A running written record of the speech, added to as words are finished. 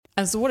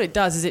And so what it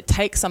does is it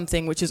takes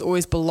something which has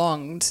always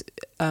belonged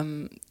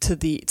to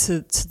the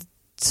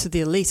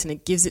elite, and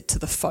it gives it to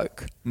the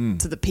folk,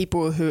 to the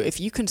people who, if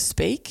you can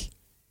speak,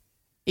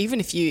 even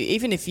if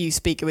you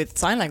speak with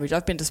sign language.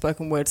 I've been to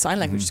spoken word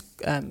sign language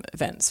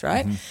events,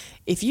 right?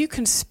 If you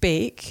can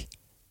speak,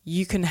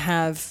 you can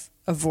have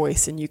a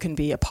voice and you can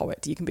be a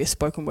poet, you can be a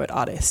spoken word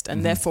artist,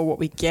 and therefore what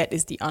we get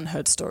is the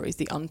unheard stories,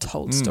 the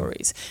untold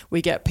stories.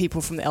 We get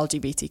people from the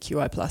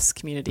LGBTQI plus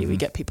community, we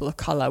get people of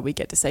colour, we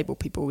get disabled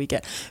people, we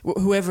get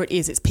whoever it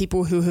is. It's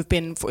people who have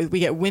been,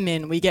 we get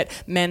women, we get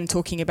men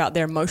talking about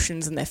their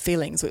emotions and their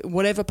feelings.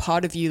 Whatever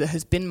part of you that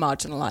has been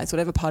marginalised,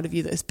 whatever part of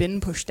you that has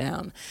been pushed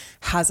down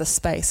has a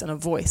space and a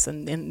voice,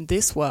 and in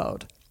this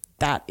world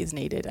that is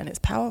needed and it's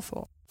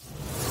powerful.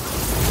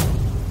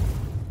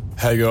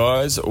 Hey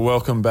guys,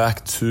 welcome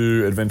back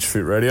to Adventure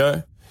Fit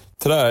Radio.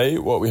 Today,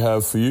 what we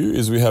have for you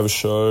is we have a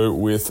show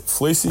with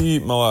Fleassy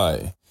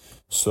Malay.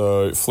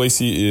 So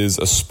Fleassy is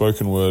a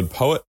spoken word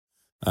poet.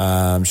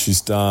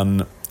 She's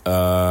done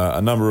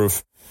a number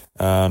of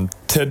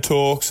TED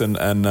Talks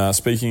and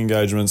speaking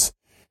engagements.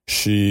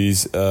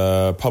 She's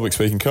a public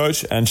speaking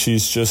coach, and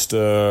she's just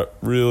a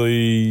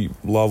really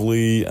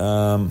lovely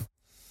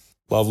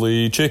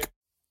chick.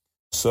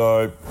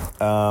 So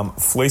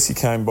Fleassy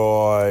came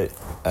by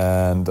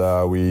and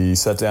we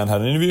sat down, had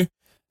an interview,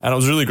 and it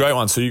was a really great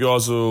one. So you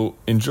guys will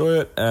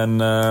enjoy it.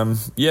 And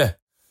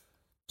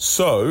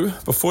so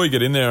before you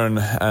get in there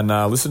and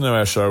listen to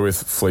our show with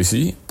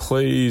Fleassy,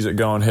 please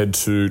go and head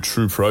to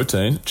True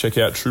Protein. Check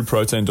out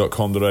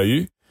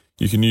trueprotein.com.au.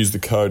 You can use the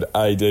code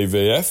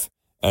ADVF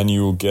and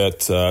you will get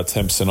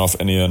 10% off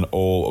any and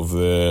all of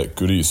their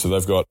goodies. So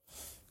they've got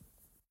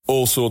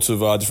all sorts of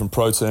different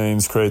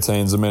proteins,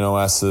 creatines,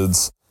 amino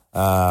acids.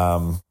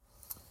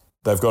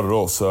 They've got it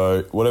all.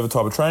 So whatever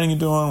type of training you're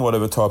doing,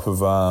 whatever type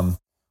of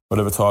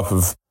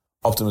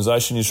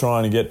optimization you're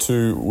trying to get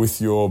to with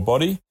your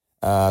body,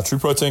 True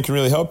Protein can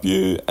really help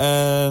you.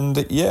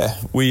 And yeah,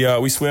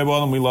 we swear by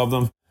them, we love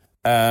them,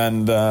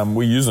 and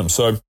we use them.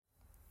 So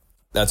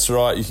that's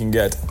right, you can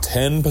get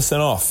 10%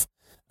 off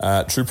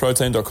at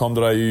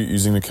trueprotein.com.au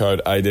using the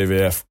code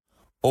ADVF.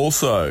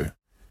 Also,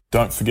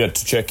 don't forget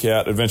to check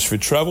out Adventure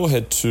Fit Travel.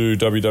 Head to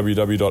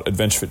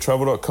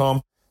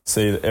www.adventurefittravel.com.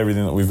 See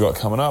everything that we've got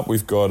coming up.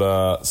 We've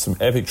got some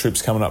epic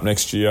trips coming up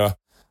next year.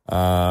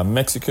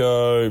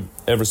 Mexico,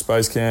 Everest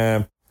Base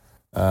Camp,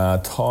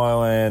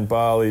 Thailand,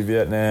 Bali,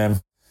 Vietnam.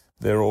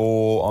 They're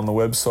all on the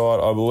website,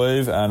 I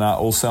believe, and are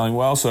all selling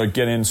well. So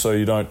get in so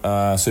you don't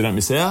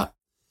miss out.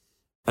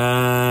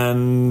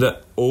 And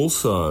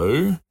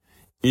also,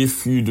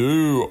 if you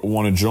do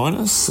want to join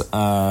us,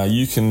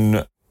 you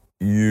can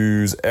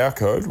use our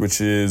code,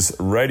 which is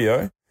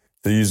radio.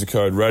 So use the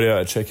code radio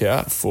at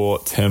checkout for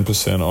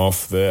 10%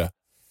 off there.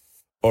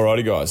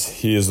 Alrighty guys,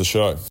 here's the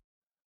show.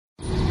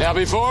 Now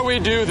before we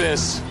do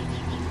this,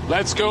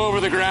 let's go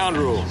over the ground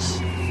rules.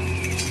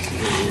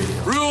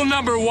 Rule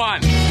number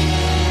 1,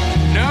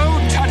 no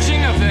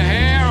touching of the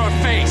hair or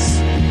face.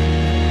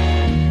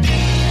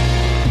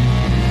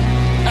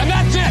 And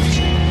that's it!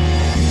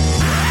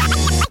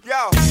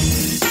 Yo!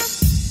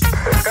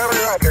 Discovery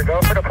Roger, go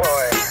for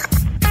deploy.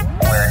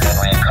 Where did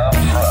we come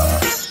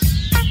from?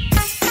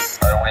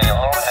 Are we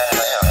alone in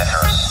the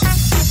universe?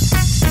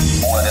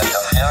 What is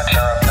the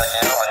future of the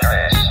human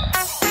race?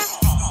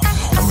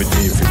 Come with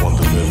me if you want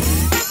to live.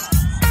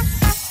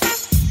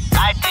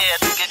 I did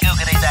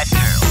giggity that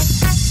girl.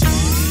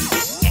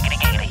 Giggity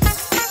giggity.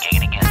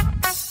 Giggity giggity.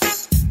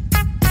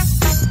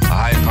 A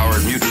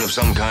high-powered mutant of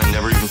some kind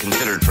never even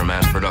considered for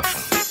mass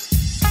production.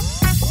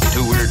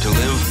 Too weird to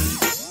live,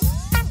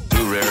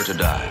 too rare to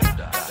die.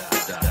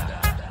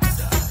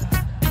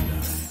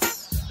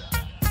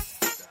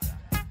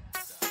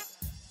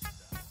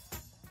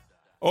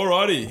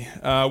 Alrighty,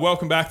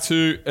 welcome back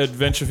to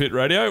Adventure Fit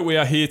Radio. We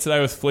are here today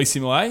with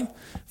Fleassy Malay.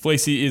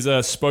 Fleassy is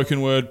a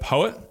spoken word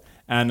poet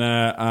and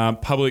a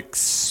public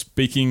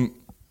speaking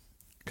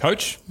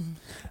coach.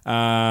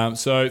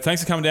 So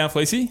thanks for coming down,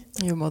 Fleassy.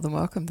 You're more than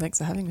welcome. Thanks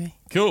for having me.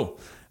 Cool.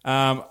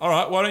 All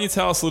right, why don't you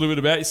tell us a little bit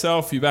about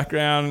yourself, your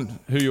background,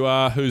 who you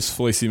are, who's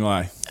Fleassy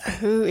Malay?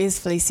 Who is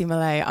Fleassy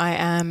Malay? I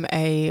am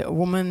a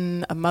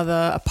woman, a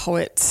mother, a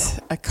poet,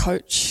 a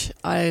coach.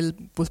 I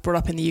was brought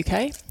up in the UK.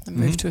 I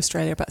moved to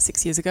Australia about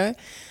 6 years ago.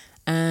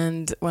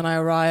 And when I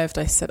arrived,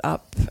 I set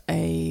up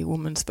a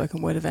woman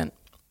spoken word event.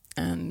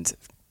 And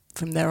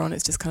from there on,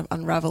 it's just kind of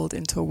unraveled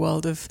into a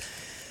world of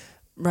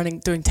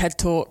doing TED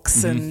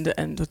Talks or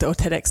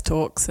TEDx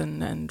Talks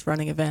and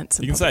running events.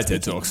 And you can say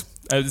TED Talks.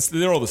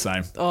 They're all the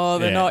same. Oh,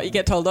 they're not. You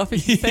get told off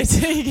if you say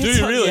TED. Do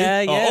you really?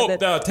 Yeah.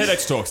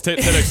 TEDx Talks.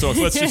 TEDx Talks.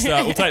 Let's just,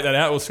 we'll take that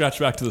out. We'll scratch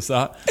back to the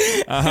start.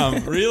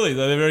 Really?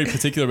 They're very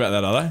particular about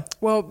that, are they?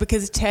 Well,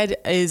 because TED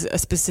is a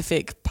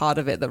specific part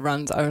of it that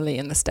runs only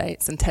in the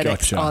States, and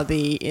TEDx are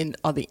the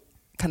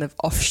kind of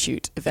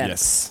offshoot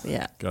events. Yes.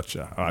 Yeah.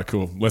 Gotcha. All right,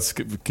 cool. Let's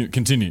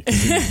continue.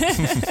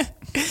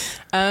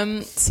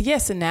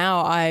 So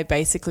now I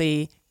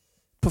basically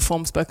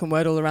perform spoken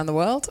word all around the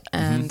world,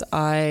 and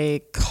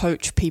I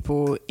coach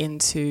people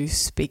into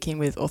speaking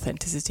with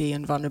authenticity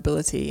and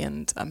vulnerability,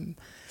 and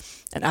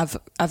an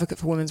advocate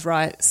for women's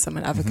rights. I'm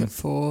an advocate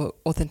for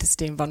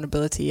authenticity and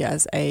vulnerability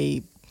as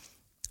a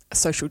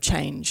social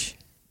change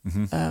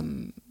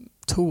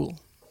tool.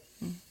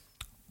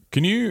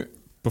 Can you,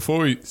 before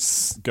we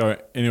go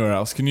anywhere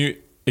else, can you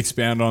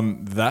expound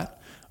on that,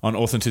 on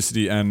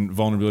authenticity and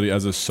vulnerability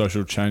as a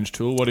social change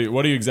tool? What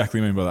do you exactly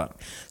mean by that?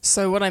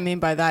 So what I mean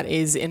by that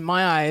is, in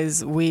my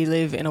eyes, we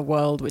live in a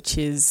world which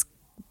is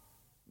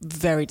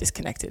very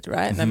disconnected,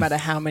 right? No matter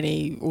how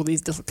many, all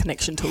these little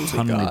connection tools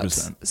we've got.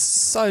 100%.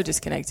 So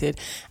disconnected.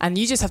 And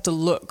you just have to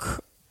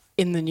look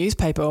in the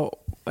newspaper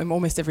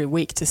almost every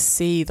week to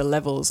see the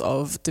levels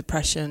of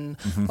depression,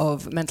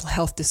 of mental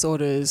health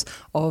disorders,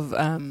 of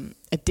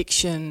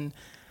addiction,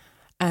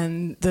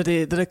 and that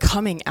are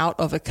coming out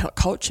of a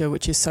culture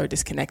which is so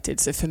disconnected.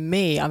 So for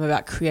me, I'm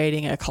about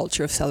creating a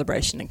culture of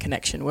celebration and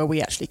connection where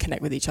we actually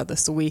connect with each other.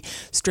 So we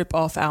strip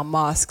off our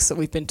masks that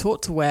we've been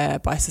taught to wear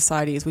by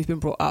society as we've been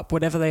brought up,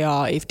 whatever they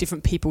are. If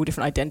different people,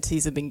 different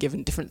identities have been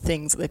given different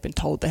things that they've been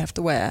told they have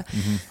to wear,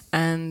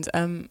 and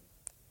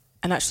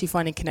actually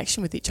finding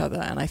connection with each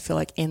other. And I feel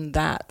like in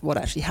that, what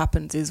actually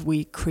happens is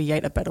we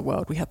create a better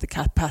world. We have the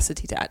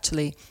capacity to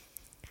actually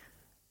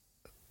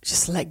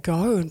just let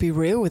go and be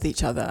real with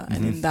each other.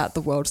 And in that,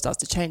 the world starts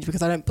to change,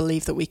 because I don't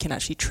believe that we can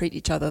actually treat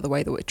each other the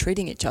way that we're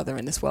treating each other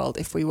in this world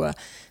if we were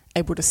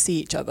able to see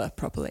each other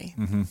properly.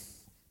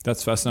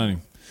 That's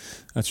fascinating.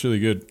 That's really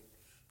good.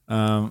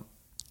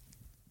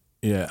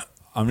 Yeah,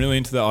 I'm really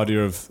into the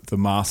idea of the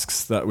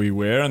masks that we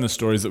wear and the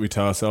stories that we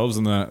tell ourselves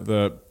and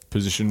the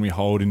position we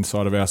hold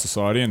inside of our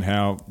society and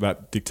how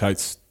that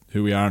dictates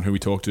who we are and who we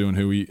talk to and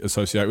who we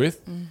associate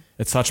with.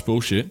 It's such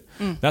bullshit.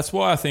 That's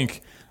why I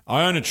think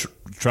I own a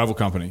travel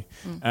company,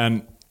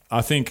 and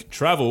I think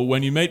travel,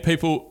 when you meet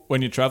people,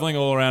 when you're traveling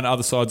all around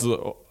other sides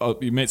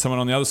you meet someone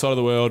on the other side of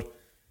the world,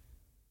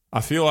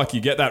 I feel like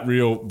you get that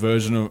real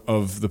version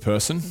of the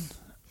person,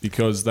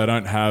 because they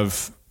don't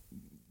have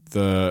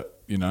they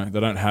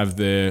don't have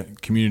their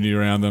community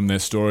around them, their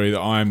story, that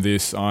I'm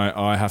this,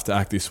 I have to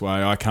act this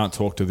way, I can't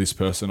talk to this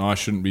person, I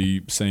shouldn't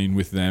be seen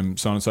with them,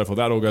 so on and so forth.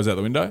 That all goes out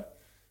the window.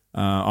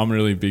 I'm a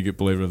really big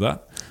believer of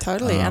that.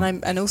 Totally.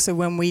 And also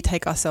when we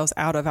take ourselves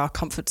out of our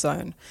comfort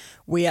zone,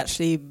 we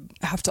actually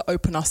have to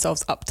open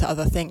ourselves up to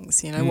other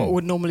things. You know, what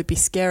would normally be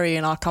scary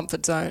in our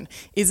comfort zone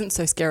isn't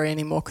so scary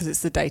anymore, because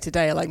it's the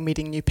day-to-day, like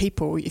meeting new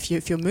people. If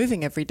you're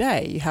moving every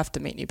day, you have to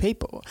meet new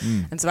people.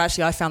 And so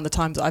actually I found the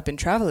times that I've been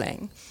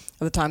traveling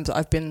are the times that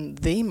I've been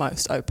the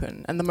most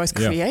open and the most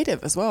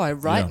creative as well. I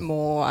write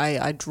more,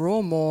 I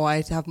draw more,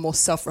 I have more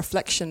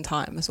self-reflection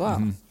time as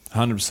well.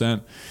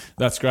 100%.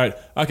 That's great.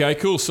 Okay,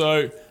 cool.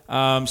 So,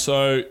 all right.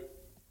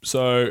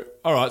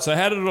 So,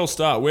 how did it all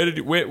start? Where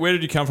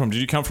did you come from?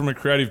 Did you come from a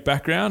creative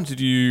background? Were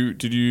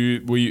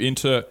you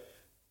into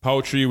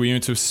poetry? Were you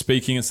into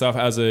speaking and stuff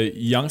as a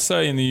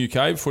youngster in the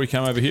UK before you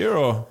came over here,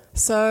 or?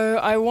 So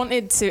I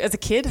wanted to, as a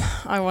kid,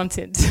 I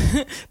wanted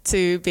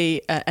to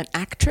be an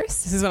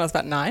actress. This is when I was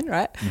about 9,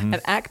 right? An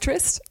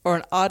actress or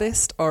an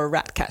artist or a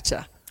rat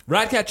catcher.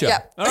 Rat catcher.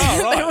 Yeah.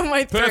 Oh, right. They were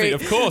my three.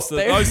 Perfect. Of course.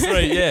 Those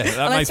three. Yeah.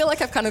 And I feel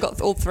like I've kind of got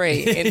all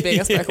three in being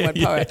a spoken word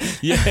poet.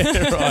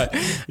 Yeah. Right.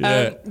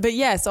 Yeah. But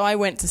yeah, so I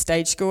went to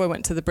stage school. I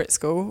went to the Brit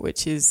School,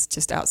 which is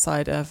just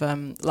outside of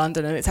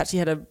London, and it's actually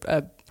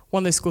had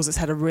one of those schools that's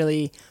had a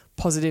really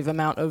positive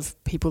amount of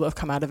people that have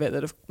come out of it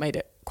that have made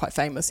it quite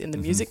famous in the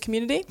music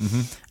community.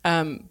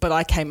 But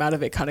I came out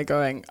of it kind of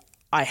going,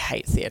 I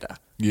hate theatre.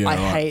 Yeah, I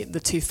hate the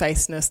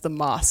two-facedness, the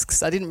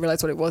masks. I didn't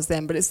realise what it was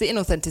then, but it's the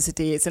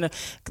inauthenticity. It's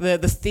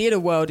the theatre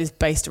world is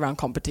based around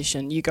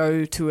competition. You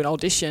go to an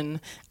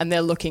audition and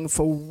they're looking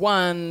for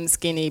one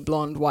skinny,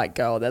 blonde, white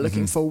girl. They're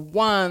looking for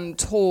one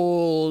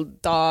tall,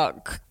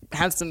 dark,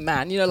 handsome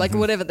man,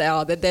 whatever they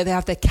are. They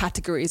have their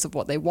categories of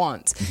what they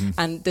want.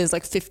 And there's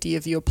like 50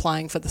 of you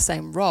applying for the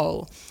same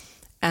role.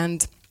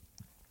 And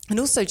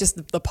also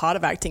just the part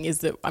of acting is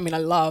that, I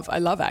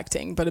love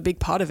acting, but a big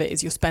part of it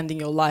is you're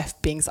spending your life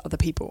being other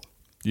people.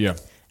 Yeah.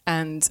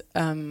 And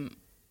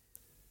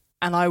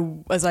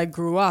as I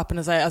grew up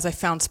and as I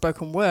found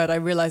spoken word, I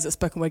realized that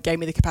spoken word gave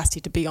me the capacity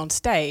to be on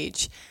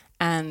stage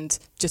and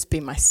just be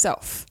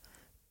myself.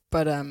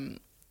 But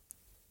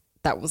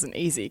that wasn't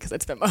easy, because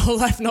I'd spent my whole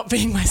life not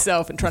being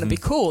myself and trying to be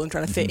cool and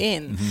trying to fit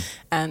in.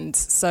 And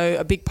so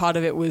a big part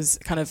of it was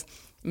kind of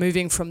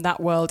moving from that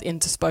world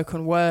into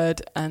spoken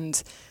word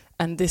and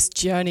this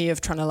journey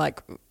of trying to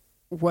like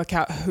work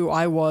out who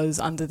I was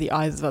under the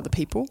eyes of other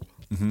people.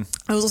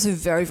 I was also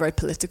very, very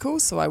political.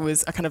 So I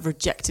kind of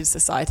rejected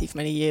society for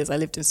many years. I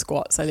lived in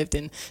squats. I lived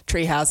in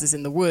tree houses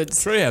in the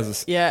woods. Tree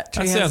houses? Yeah.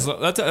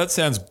 That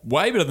sounds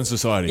way better than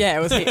society. Yeah,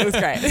 it was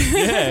great.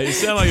 Yeah, you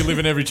sound like you live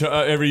in every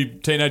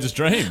teenager's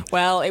dream.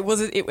 Well,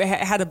 it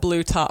had a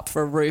blue tarp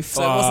for a roof.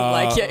 So it wasn't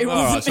like, it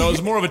wasn't. Right, so it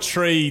was more of a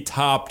tree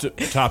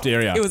tarped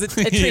area. It was a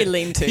tree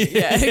lean-to.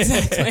 Yeah,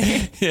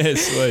 exactly. Yeah,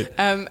 sweet.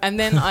 And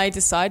then I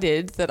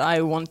decided that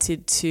I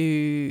wanted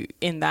to,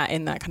 in that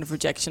kind of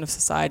rejection of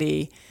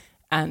society,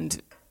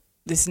 and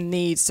this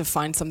need to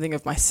find something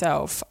of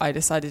myself, I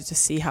decided to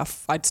see how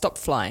I'd stopped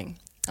flying,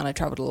 and I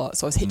traveled a lot.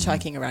 So I was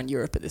hitchhiking around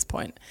Europe at this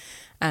point.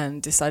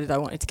 and decided I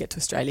wanted to get to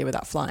Australia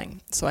without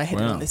flying. So I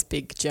headed on this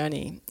big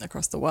journey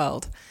across the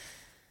world.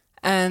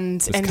 And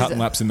just cutting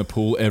laps in the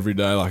pool every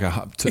day, like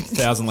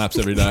 1,000 laps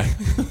every day.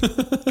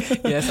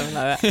 Yeah, something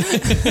like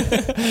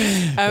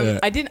that.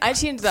 I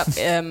actually ended up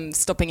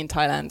stopping in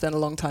Thailand, spent a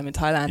long time in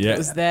Thailand. Yeah. I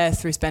was there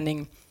through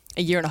spending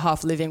a year and a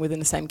half living within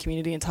the same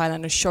community in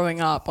Thailand and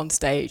showing up on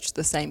stage,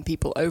 the same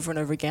people over and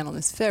over again on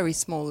this very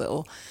small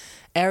little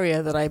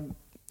area that I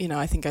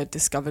think I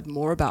discovered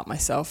more about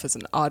myself as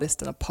an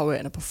artist and a poet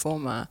and a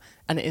performer.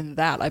 And in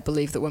that, I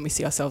believe that when we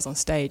see ourselves on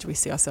stage, we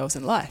see ourselves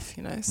in life,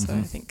 So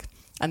I think,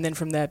 and then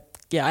from there,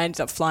 I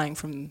ended up flying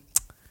from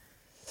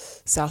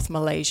South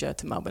Malaysia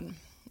to Melbourne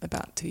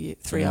about 3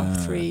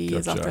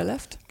 years after I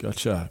left.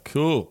 Gotcha.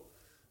 Cool.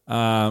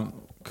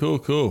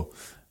 Cool.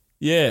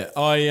 Yeah,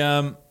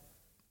 I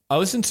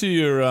listened to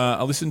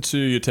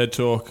your TED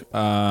Talk.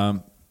 I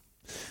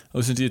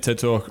listened to your TED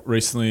Talk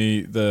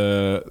recently.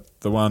 The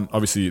one,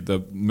 obviously,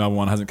 the Melbourne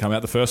one hasn't come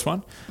out. The first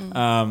one,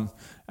 and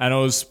it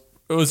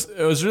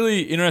was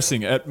really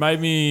interesting. It made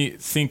me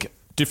think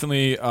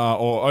differently,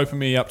 or open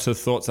me up to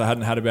thoughts I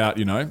hadn't had about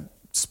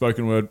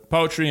spoken word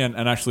poetry and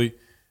actually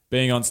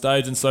being on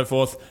stage and so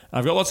forth. And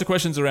I've got lots of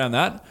questions around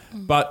that,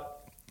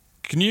 but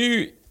can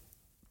you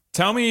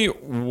tell me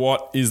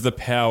what is the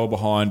power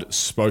behind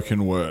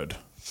spoken word?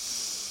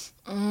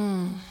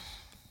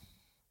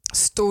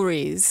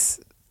 Stories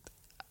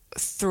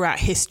throughout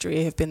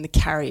history have been the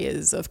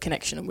carriers of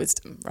connection and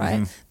wisdom,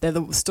 right? They're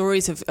the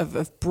stories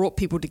have brought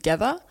people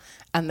together,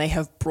 and they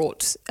have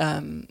brought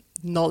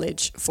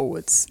knowledge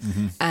forwards.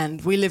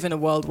 And we live in a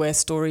world where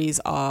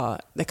stories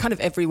they're kind of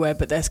everywhere,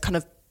 but they're kind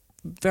of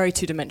very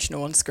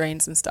two-dimensional on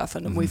screens and stuff,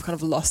 and we've kind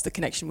of lost the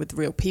connection with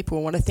real people.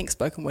 And what I think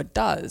spoken word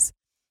does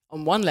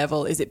on one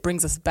level is it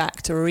brings us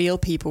back to real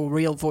people,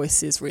 real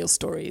voices, real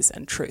stories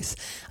and truth.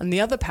 And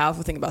the other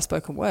powerful thing about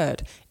spoken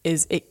word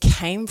is it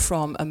came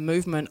from a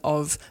movement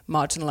of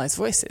marginalized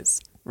voices,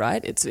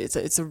 right?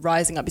 It's a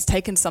rising up. It's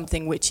taken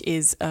something which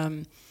is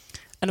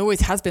and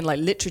always has been, like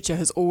literature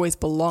has always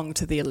belonged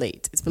to the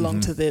elite. It's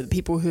belonged to the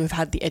people who have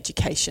had the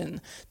education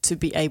to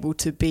be able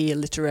to be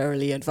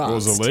literarily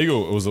advanced. It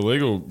was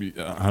illegal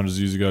hundreds of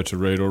years ago to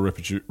read or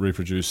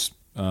reproduce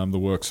the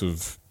works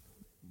of,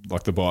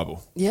 like, the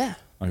Bible. Yeah.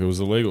 Like, it was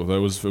illegal. It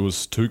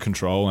was to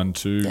control and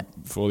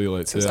for the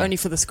elites. It was only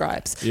for the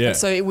scribes. Yeah. And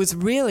so it was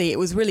really,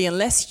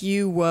 unless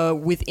you were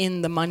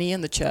within the money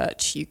and the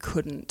church, you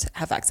couldn't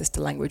have access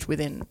to language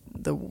within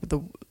the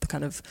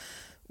kind of,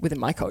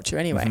 within my culture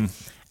anyway.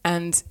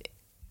 And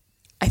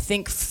I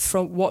think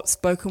from what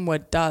spoken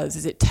word does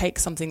is it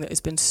takes something that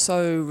has been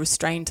so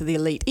restrained to the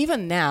elite.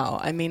 Even now,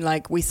 I mean,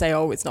 like, we say,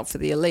 oh, it's not for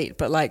the elite,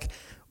 but like,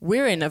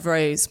 we're in a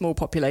very small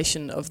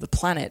population of the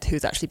planet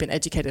who's actually been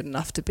educated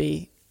enough to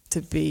be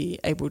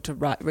able to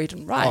read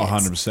and write. Oh,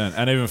 100%.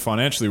 And even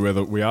financially,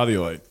 we are the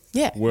elite.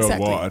 Yeah,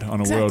 worldwide,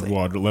 exactly.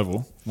 Worldwide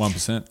level,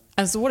 1%.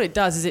 And so what it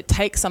does is it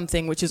takes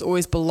something which has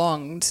always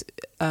belonged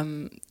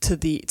to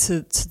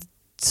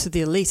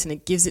the elite, and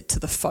it gives it to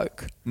the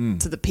folk,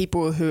 to the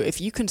people who, if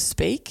you can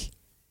speak,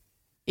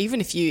 even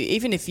if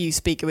you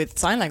speak with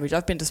sign language.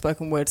 I've been to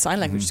spoken word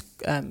sign language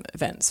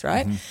events,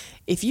 right?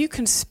 If you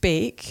can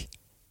speak,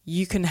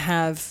 you can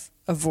have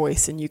a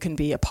voice, and you can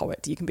be a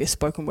poet, you can be a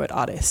spoken word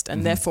artist,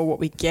 and therefore what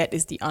we get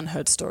is the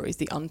unheard stories,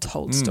 the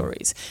untold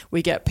stories.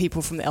 We get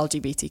people from the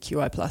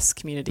LGBTQI plus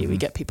community, we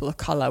get people of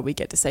colour, we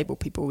get disabled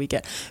people, we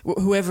get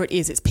whoever it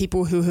is. It's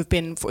people who have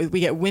been,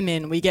 we get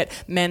women, we get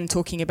men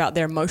talking about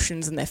their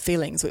emotions and their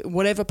feelings.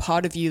 Whatever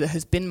part of you that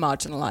has been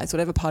marginalised,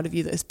 whatever part of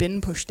you that has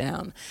been pushed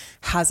down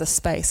has a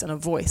space and a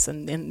voice,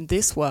 and in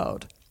this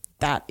world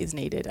that is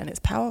needed, and it's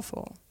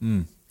powerful.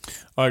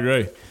 I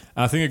agree.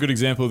 I think a good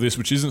example of this,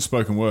 which isn't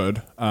spoken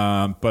word,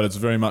 but it's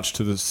very much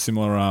to the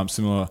similar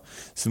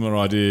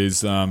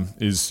ideas,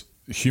 is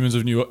Humans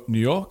of New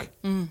York.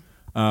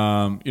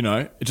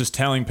 It's just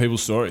telling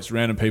people's stories,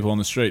 random people on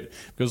the street.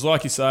 Because,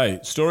 like you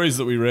say, stories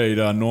that we read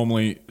are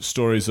normally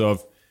stories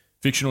of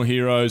fictional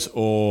heroes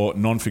or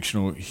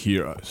non-fictional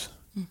heroes.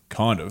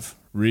 Kind of,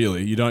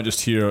 really. You don't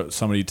just hear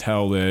somebody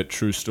tell their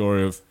true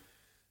story of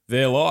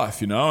their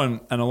life, and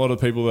a lot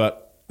of people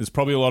there's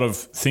probably a lot of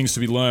things to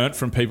be learnt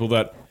from people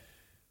that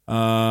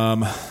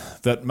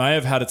may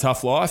have had a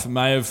tough life and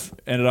may have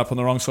ended up on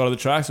the wrong side of the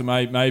tracks, or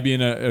may be in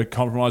a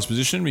compromised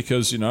position,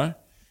 because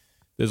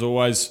there's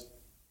always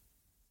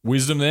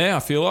wisdom there, I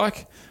feel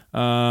like.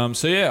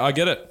 So yeah, I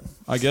get it.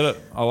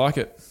 I like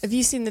it. Have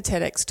you seen the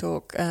TEDx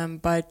talk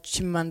by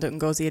Chimamanda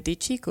Ngozi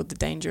Adichie called "The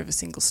Danger of a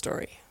Single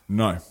Story"?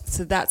 No.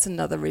 So that's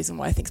another reason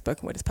why I think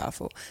spoken word is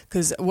powerful,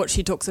 because what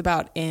she talks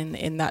about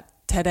in that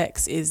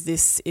TEDx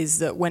is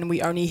that when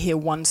we only hear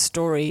one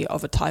story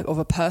of a type of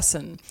a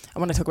person, and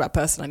when I talk about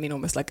person, I mean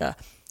almost like a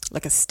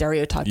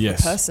stereotype of a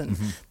person,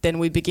 then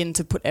we begin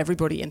to put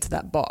everybody into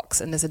that box,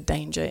 and there's a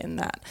danger in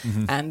that.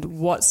 And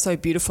what's so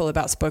beautiful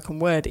about spoken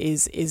word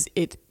is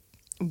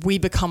we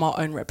become our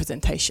own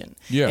representation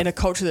in a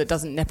culture that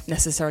doesn't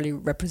necessarily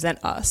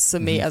represent us. So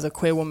me as a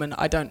queer woman,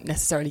 I don't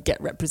necessarily get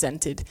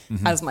represented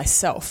as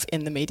myself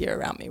in the media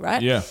around me,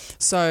 right? Yeah.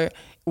 So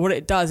what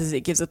it does is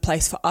it gives a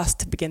place for us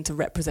to begin to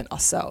represent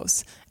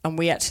ourselves. And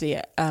we actually,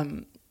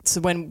 so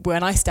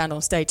when I stand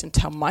on stage and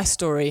tell my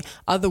story,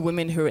 other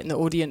women who are in the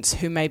audience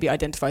who maybe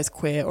identify as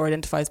queer or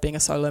identify as being a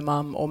solo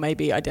mum or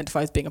maybe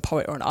identify as being a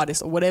poet or an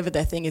artist or whatever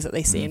their thing is that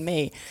they see in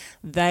me,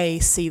 they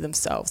see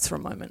themselves for a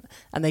moment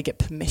and they get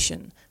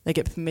permission. They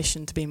get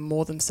permission to be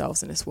more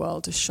themselves in this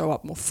world, to show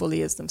up more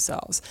fully as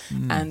themselves.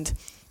 And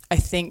I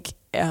think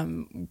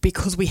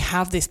because we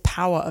have this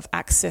power of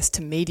access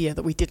to media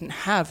that we didn't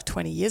have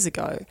 20 years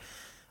ago,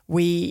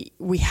 we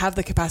have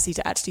the capacity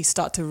to actually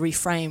start to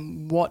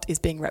reframe what is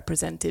being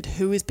represented,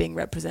 who is being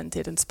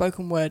represented, and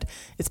spoken word,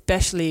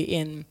 especially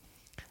in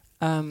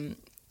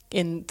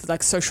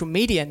like social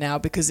media now,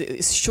 because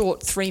it's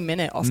short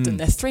 3-minute often.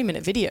 They're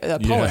 3-minute video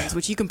poems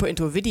which you can put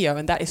into a video,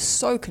 and that is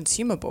so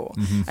consumable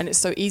and it's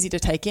so easy to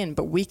take in.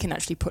 But we can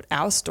actually put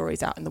our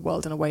stories out in the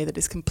world in a way that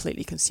is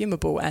completely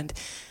consumable and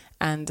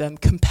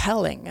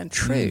compelling and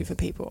true for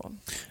people.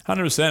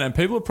 100%. And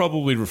people are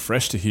probably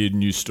refreshed to hear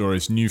new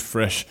stories, new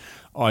fresh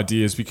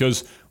ideas,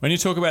 because when you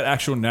talk about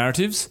actual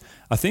narratives,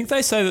 I think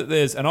they say that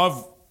there's, and I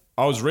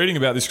was reading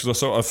about this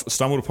because I've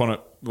stumbled upon it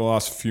the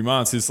last few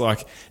months, is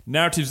like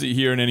narratives that you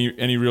hear in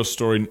any real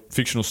story,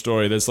 fictional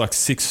story, there's like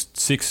six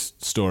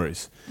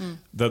stories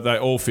that they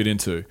all fit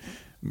into.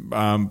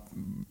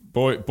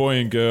 Boy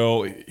and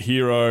girl,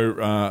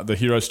 hero, the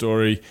hero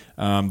story,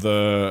 coming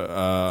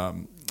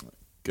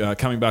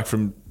back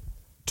from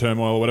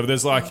turmoil or whatever.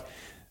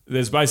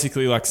 There's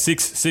basically like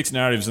six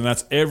narratives, and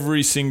that's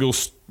every single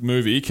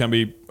movie can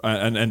be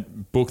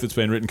and book that's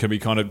been written can be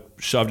kind of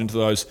shoved into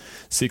those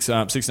six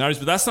narratives.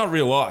 But that's not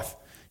real life,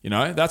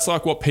 That's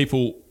like what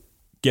people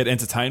get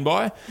entertained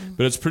by.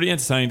 But it's pretty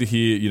entertaining to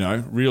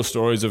hear, real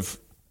stories of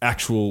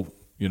actual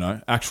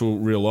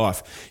real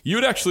life. You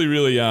would actually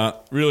really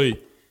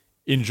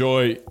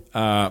enjoy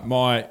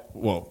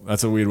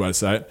that's a weird way to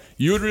say it.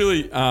 You would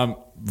really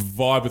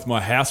vibe with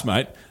my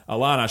housemate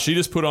Alana. She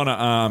just put on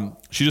a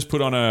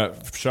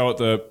show at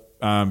the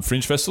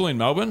Fringe Festival in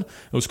Melbourne. It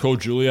was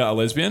called Julia, a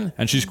Lesbian,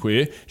 and she's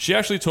queer. She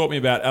actually taught me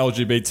about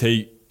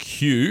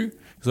LGBTQ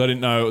because I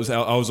didn't know it was.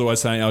 I was always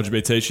saying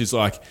LGBT. She's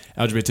like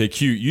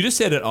LGBTQ. You just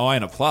said an I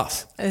and a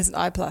plus. It's an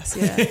I plus,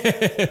 yeah.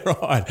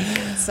 Right.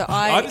 So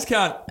I just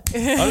can't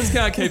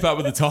keep up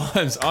with the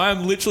times. I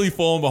am literally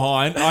falling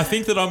behind. I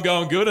think that I'm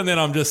going good, and then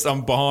I'm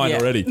behind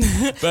already.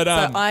 But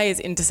so I is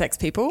intersex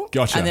people.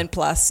 Gotcha. And then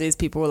plus is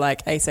people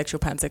like asexual,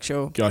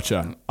 pansexual.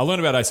 Gother. I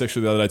learned about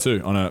asexual the other day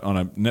too on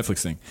a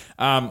Netflix thing.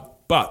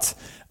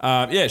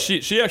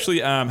 She actually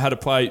had a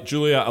play,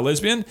 Julia, a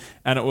Lesbian,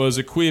 and it was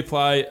a queer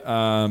play.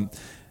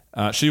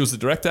 She was the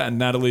director, and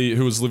Natalie,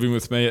 who was living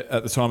with me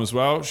at the time as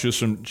well, she was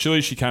from Chile.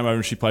 She came over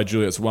and she played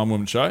Julia. It's a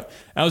one-woman show. And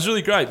it was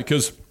really great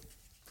because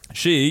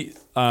she,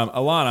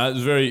 Alana,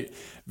 is very,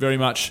 very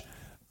much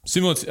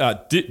similar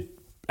to,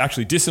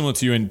 dissimilar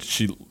to you, and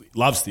she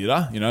loves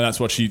theatre. That's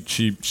what she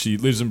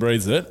lives and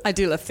breathes it. I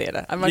do love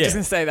theatre. I'm not just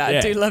going to say that.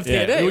 I do love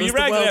theatre. Well, you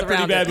ragged it out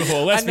pretty bad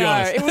before, let's be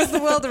honest. It was the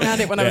world around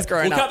it when I was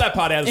growing up. We'll cut that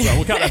part out as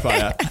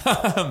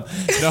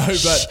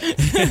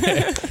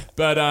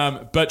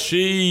well. But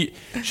she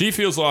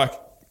feels like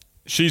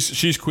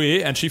she's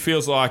queer, and she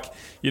feels like,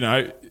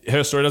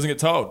 her story doesn't get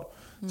told.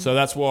 So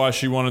that's why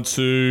she wanted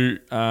to,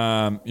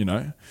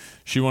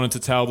 she wanted to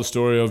tell the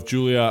story of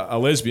Julia, a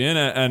lesbian,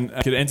 and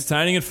make it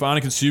entertaining and fun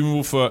and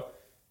consumable for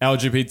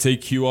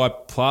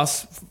LGBTQI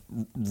plus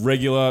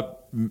regular,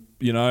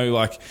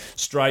 like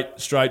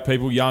straight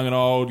people, young and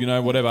old,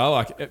 whatever,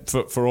 like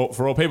for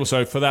all people.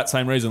 So for that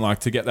same reason, like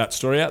to get that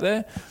story out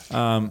there.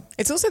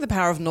 It's also the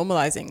power of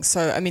normalizing.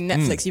 So, I mean,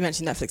 Netflix, you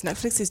mentioned Netflix.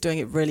 Netflix is doing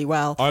it really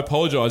well. I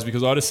apologise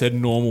because I just said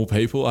normal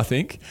people, I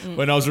think,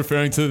 when I was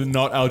referring to the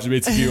not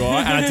LGBTQI,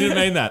 and I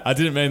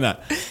didn't mean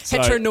that. So,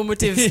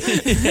 heteronormative.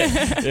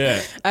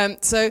 Yeah.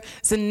 So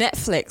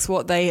Netflix,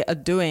 what they are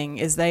doing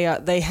is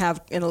they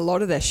have, in a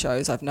lot of their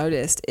shows, I've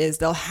noticed, is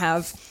they'll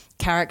have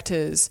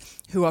characters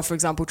who are, for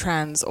example,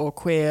 trans or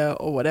queer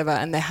or whatever,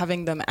 and they're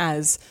having them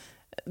as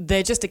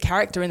they're just a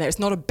character in there. It's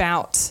not an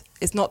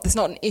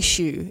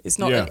issue. It's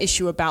not an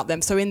issue about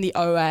them. So in the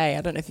OA,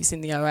 I don't know if you've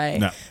seen the OA.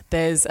 No.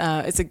 There's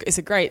it's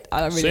a great.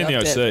 I really loved seen the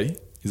OC.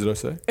 it. Is it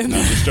OC? No, I'm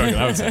just joking. I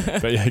haven't seen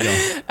it. But yeah,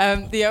 go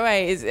on. The OA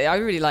is. I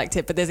really liked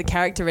it, but there's a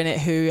character in it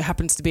who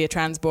happens to be a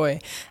trans boy,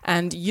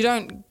 and you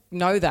don't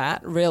know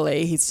that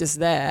really. He's just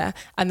there,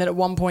 and then at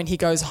one point he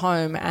goes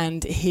home,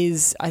 and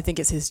I think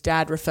it's his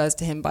dad refers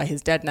to him by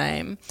his dead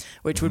name,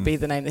 which would be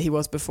the name that he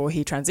was before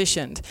he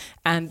transitioned,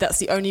 and that's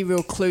the only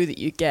real clue that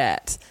you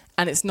get.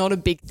 And it's not a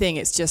big thing.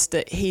 It's just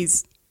that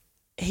he's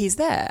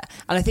there.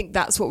 And I think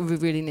that's what we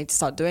really need to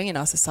start doing in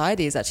our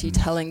society, is actually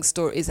telling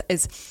stories,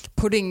 is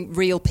putting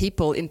real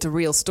people into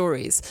real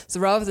stories. So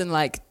rather than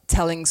like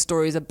telling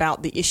stories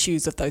about the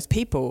issues of those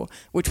people,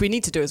 which we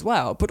need to do as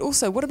well, but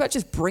also what about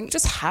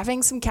just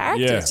having some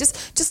characters,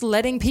 just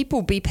letting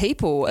people be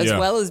people, as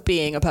well as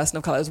being a person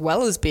of color, as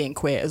well as being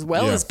queer, as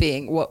well as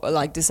being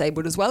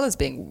disabled, as well as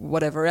being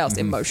whatever else,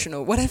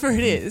 emotional, whatever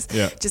it is.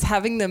 Just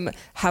having them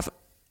have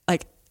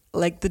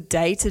like the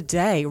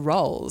day-to-day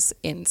roles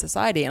in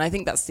society. And I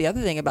think that's the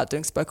other thing about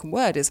doing spoken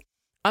word is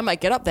I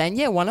might get up there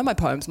and one of my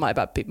poems might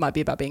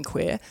be about being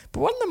queer, but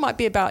one of them might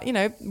be about,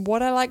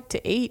 what I like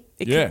to eat.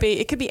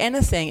 It could be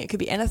anything. It could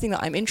be anything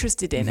that I'm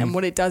interested in. And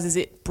what it does is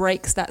it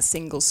breaks that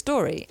single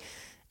story,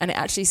 and it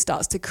actually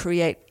starts to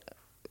create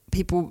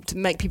people, to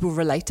make people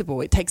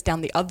relatable. It takes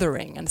down the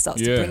othering and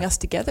starts to bring us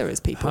together as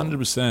people.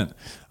 100%.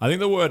 I think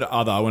the word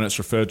other, when it's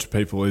referred to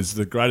people, is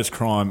the greatest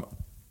crime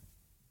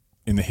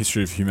in the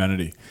history of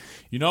humanity.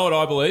 You know what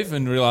I believe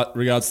in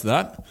regards to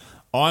that?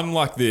 I'm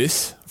like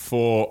this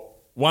for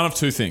one of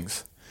two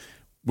things.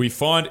 We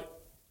find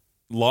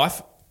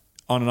life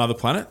on another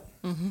planet,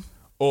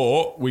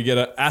 or we get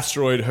an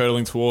asteroid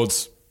hurtling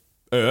towards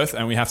Earth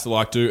and we have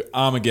to do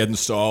Armageddon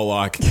style,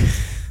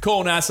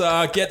 call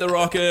NASA, get the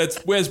rockets,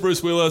 where's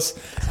Bruce Willis?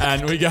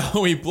 And we go,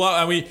 we blow,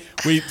 and we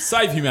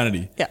save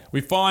humanity. Yeah.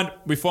 We find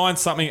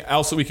something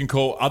else that we can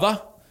call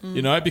other,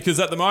 because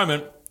at the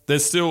moment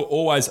there's still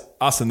always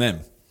us and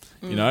them.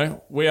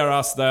 We are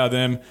us, they are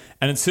them.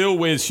 And until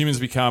we as humans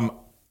become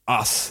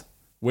us,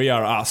 we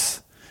are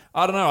us.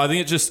 I don't know.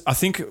 I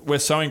think we're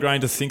so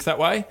ingrained to think that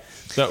way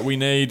that we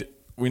need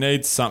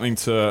something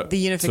to... The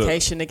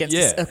unification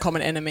against a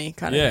common enemy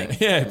kind of thing.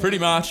 Yeah, pretty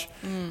much.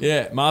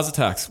 Yeah, Mars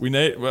attacks.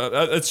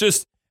 It's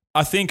just,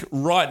 I think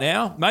right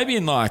now, maybe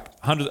in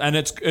hundreds, and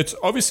it's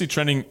obviously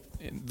trending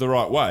the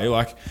right way,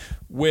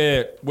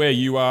 where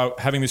you are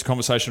having this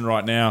conversation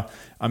right now,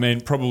 I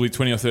mean, probably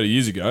 20 or 30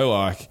 years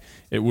ago,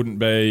 it wouldn't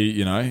be,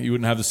 you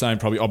wouldn't have the same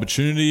probably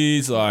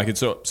opportunities.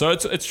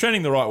 It's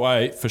trending the right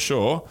way for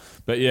sure.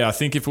 But yeah, I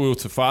think if we were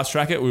to fast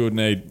track it, we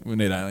need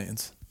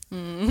aliens.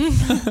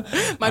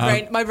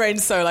 My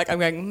brain's so I'm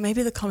going,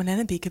 maybe the common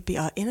enemy could be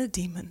our inner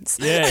demons.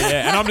 Yeah.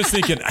 And I'm just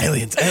thinking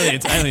aliens.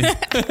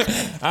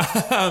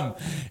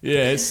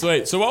 It's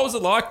sweet. So what was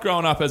it like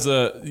growing up as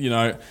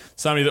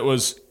somebody that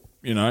was,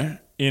 in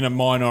a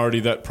minority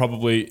that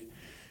probably...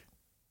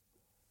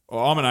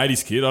 Well, I'm an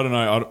 80s kid. I don't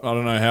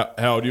know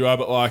how old you are,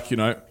 but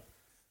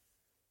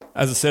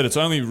as I said, it's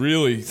only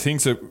really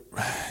things that...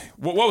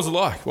 What was it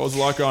like? What was it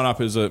like growing up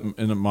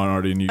in a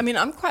minority? I mean,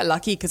 I'm quite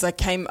lucky because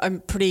I'm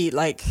pretty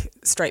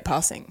straight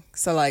passing.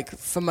 So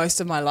for most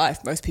of my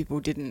life, most people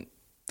didn't...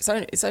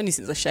 It's only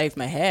since I shaved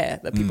my hair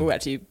that people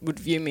actually would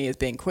view me as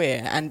being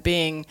queer, and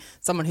being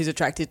someone who's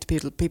attracted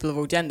to people of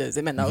all genders.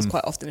 It meant that I was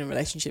quite often in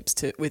relationships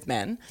with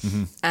men.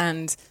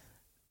 And...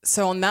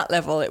 So on that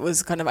level, it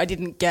was I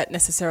didn't get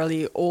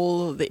necessarily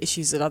all the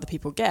issues that other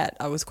people get.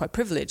 I was quite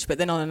privileged. But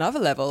then on another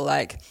level,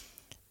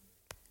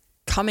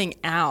 coming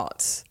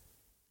out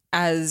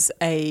as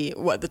at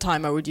the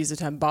time I would use the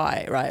term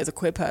bi, right, as a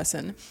queer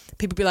person,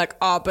 people be like,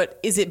 but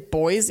is it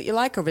boys that you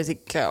like or is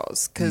it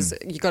girls? Because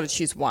you got to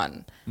choose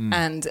one.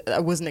 And I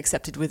wasn't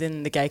accepted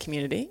within the gay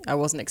community. I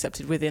wasn't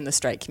accepted within the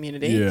straight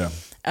community. Yeah.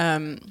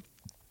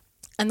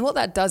 And what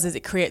that does is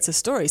it creates a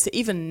story. So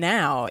even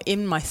now,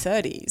 in my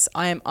 30s,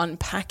 I am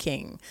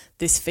unpacking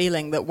this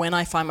feeling that when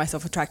I find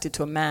myself attracted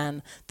to a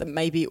man, that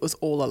maybe it was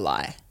all a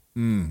lie.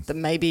 That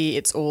maybe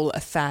it's all a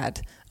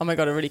fad. Oh my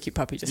God, a really cute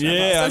puppy just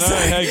ran past. Yeah,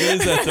 I know. How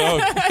good is that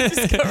dog? I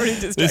just got really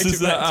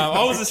distracted.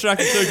 I was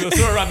distracted too because I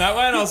saw it run that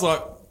way and I was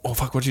like, oh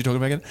fuck, what are you talking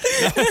about again?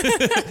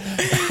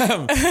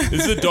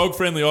 This is a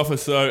dog-friendly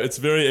office, so it's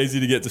very easy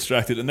to get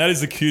distracted. And that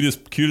is the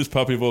cutest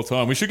puppy of all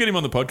time. We should get him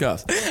on the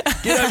podcast.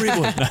 Get over here,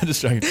 boy. No,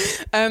 distracted.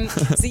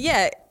 So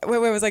yeah,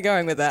 where was I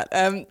going with that?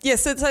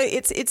 So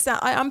it's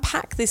that I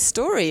unpack this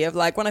story of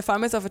when I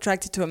find myself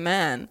attracted to a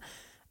man,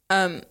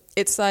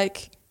 it's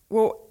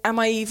well, am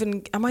I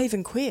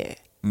even queer?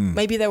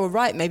 Maybe they were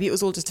right. Maybe it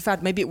was all just a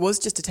fad. Maybe it was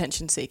just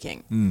attention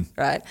seeking,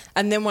 right?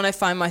 And then when I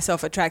find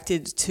myself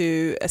attracted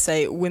to,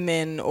 say,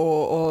 women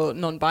or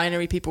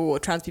non-binary people or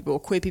trans people or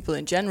queer people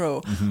in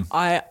general,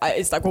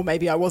 it's well,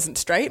 maybe I wasn't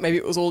straight. Maybe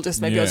it was all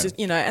just, I was just,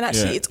 and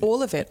actually it's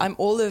all of it. I'm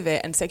all of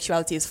it, and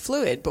sexuality is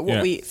fluid. But what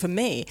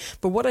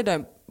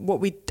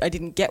I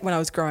didn't get when I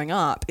was growing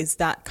up is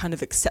that kind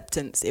of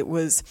acceptance. It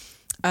was,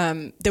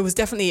 there was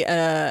definitely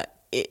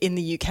in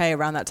the UK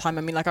around that time.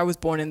 I mean, I was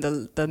born in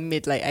the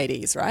mid-late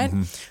 80s, right?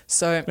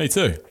 So me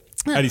too.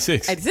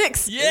 86.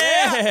 86.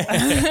 Yeah.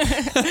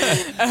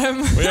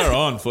 We are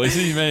on,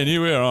 Fleassy. Me and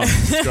you, we are on.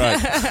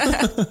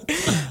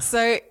 It's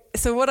great.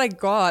 So what I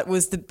got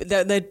was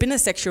there'd been a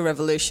sexual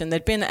revolution.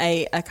 There'd been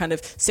a kind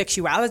of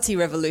sexuality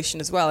revolution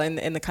as well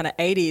in the kind of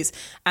 80s.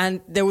 And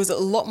there was a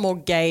lot more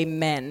gay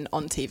men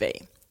on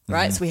TV.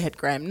 Right, so we had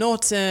Graham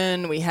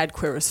Norton, we had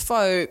Queer as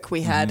Folk,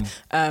 we had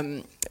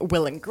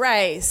Will and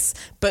Grace,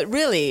 but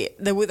really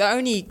the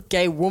only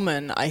gay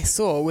woman I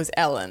saw was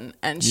Ellen,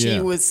 and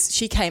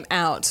she came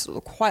out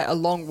quite a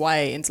long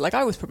way into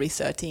I was probably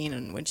 13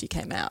 and when she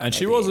came out, and maybe.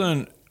 she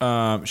wasn't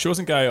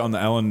gay on the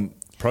Ellen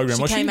program.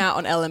 She came out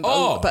on Ellen,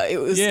 but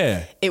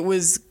it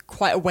was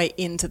quite a way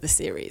into the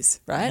series,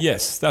 right?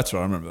 Yes, that's right.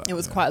 I remember that. It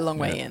was quite a long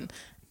way in,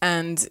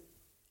 and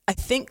I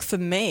think for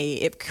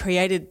me,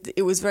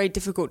 it was very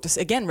difficult to,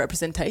 again,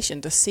 representation,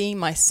 to see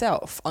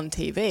myself on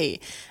TV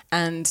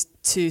and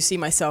to see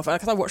myself,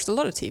 because I watched a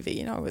lot of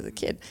TV, I was a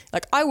kid.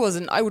 I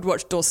would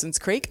watch Dawson's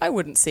Creek. I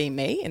wouldn't see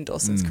me in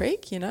Dawson's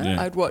Creek,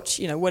 I'd watch,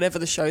 whatever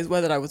the shows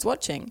were that I was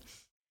watching.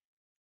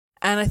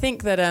 And I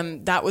think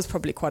that that was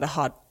probably quite a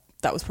hard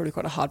that was probably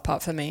quite a hard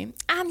part for me.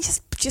 And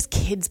just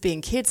kids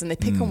being kids, and they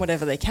pick on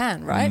whatever they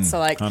can, right? So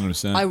like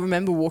 100%. I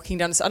remember walking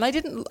down, and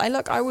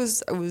I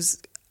was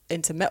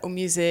into metal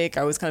music.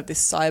 I was kind of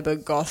this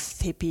cyber goth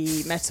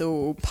hippie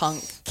metal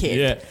punk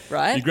kid,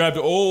 right? You grabbed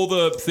all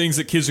the things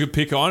that kids could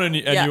pick on, and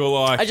you were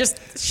like, I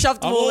just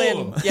shoved them all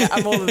in. Yeah,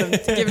 I'm all of them.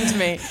 Give them to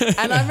me.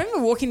 And I remember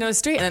walking down the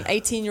street, and an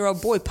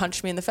 18-year-old boy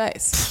punched me in the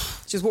face.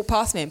 Just walked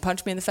past me and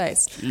punched me in the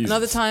face. Jesus.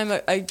 Another time,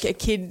 a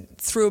kid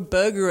threw a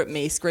burger at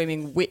me,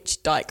 screaming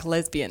 "witch, dyke,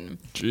 lesbian."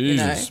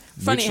 Jesus.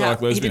 Funny how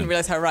he didn't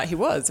realize how right he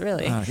was.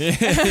 Really. Yeah,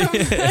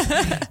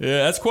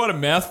 that's quite a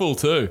mouthful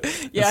too.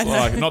 Yeah, it's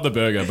like not the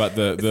burger, but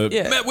the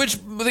which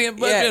lesbian.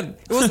 Yeah,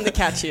 it wasn't the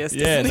catchiest.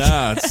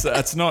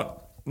 It's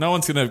not. No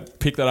one's gonna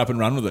pick that up and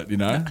run with it.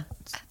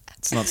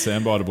 It's not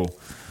soundbiteable.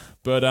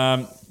 But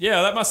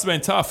that must have been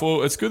tough.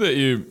 Well, it's good that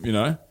you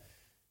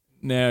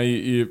now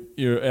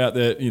you're out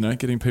there,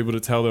 getting people to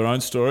tell their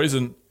own stories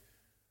and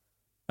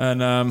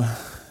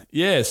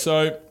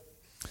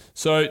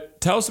So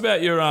tell us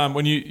about your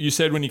when you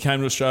said when you came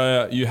to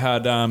Australia you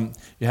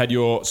had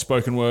your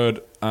spoken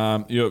word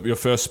your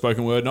first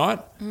spoken word night.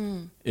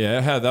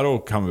 Yeah, how did that all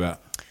come about?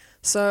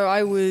 So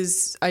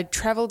I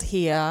travelled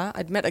here.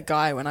 I'd met a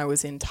guy when I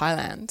was in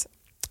Thailand,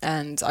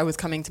 and I was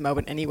coming to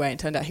Melbourne anyway, and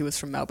turned out he was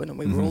from Melbourne, and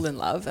we were all in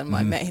love, and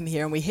I met him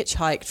here, and we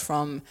hitchhiked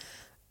from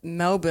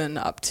Melbourne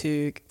up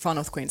to far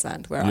north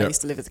Queensland, where I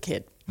used to live as a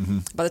kid.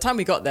 By the time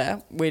we got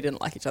there, we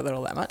didn't like each other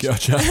all that much.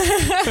 Gotcha.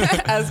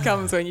 As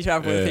comes when you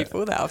travel with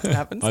people, that often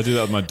happens. I did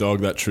that with my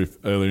dog that trip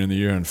earlier in the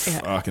year, and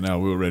fucking hell,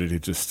 we were ready to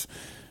just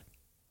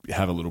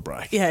have a little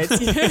break. Yeah.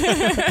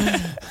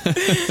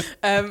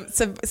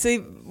 So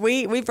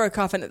we broke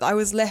up, and I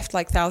was left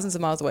like thousands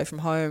of miles away from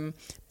home,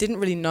 didn't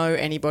really know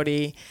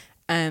anybody,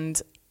 and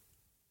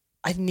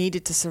I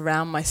needed to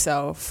surround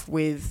myself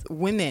with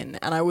women.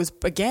 And it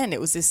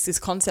was this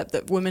concept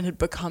that women had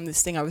become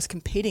this thing I was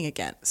competing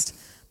against.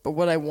 But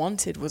what I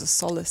wanted was a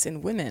solace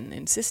in women,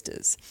 in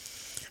sisters.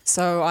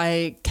 So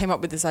I came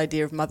up with this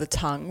idea of Mother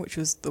Tongue, which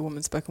was the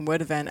Women's Spoken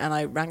Word event. And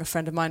I rang a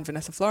friend of mine,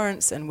 Vanessa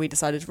Florence, and we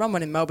decided to run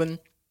one in Melbourne.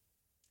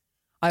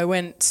 I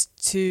went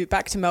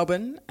back to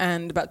Melbourne,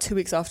 and about 2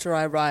 weeks after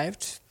I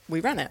arrived, we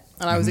ran it.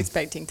 And I was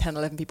expecting 10,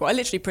 11 people. I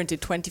literally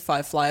printed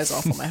 25 flyers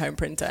off on my home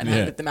printer and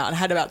handed them out. And I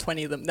had about 10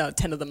 of them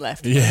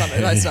left.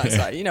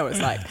 Sorry, you know what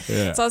it's like.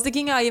 Yeah. So I was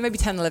thinking, maybe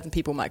 10, 11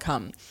 people might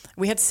come.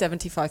 We had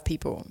 75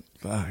 people.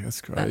 Fuck,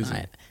 that's crazy. That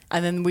night.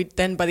 And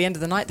then by the end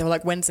of the night, they were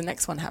like, when's the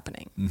next one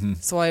happening?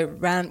 So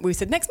we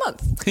said, next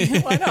month.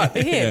 Why not?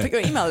 They're here. Put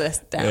your email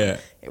list down. Yeah.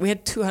 We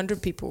had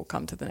 200 people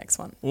come to the next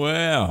one.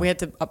 Wow. We had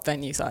to up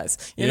venue size.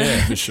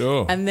 For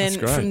sure. And then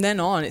from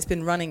then on, it's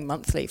been running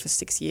monthly for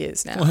 6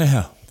 years now.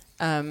 Wow.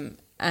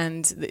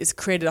 And it's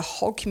created a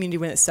whole community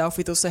within itself.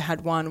 We've also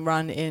had one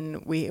run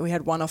we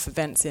had one-off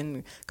events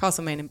in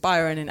Castlemaine, in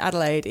Byron, in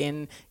Adelaide,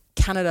 in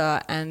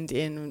Canada, and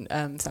in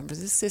San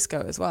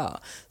Francisco as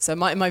well. So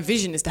my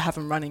vision is to have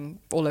them running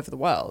all over the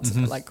world,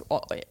 like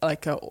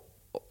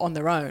on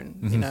their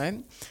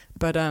own,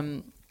 But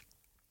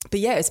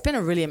yeah, it's been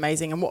a really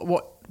amazing. And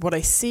what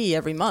I see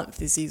every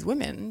month is these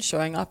women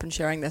showing up and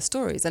sharing their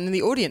stories. And then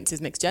the audience is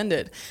mixed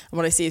gendered. And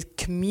what I see is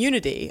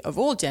community of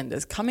all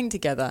genders coming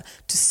together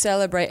to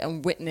celebrate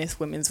and witness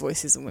women's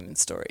voices and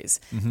women's stories.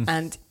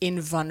 And in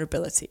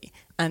vulnerability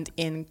and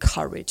in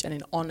courage and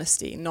in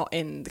honesty, not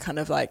in the kind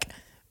of like,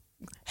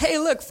 hey,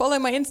 look, follow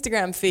my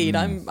Instagram feed.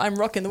 I'm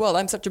rocking the world.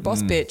 I'm such a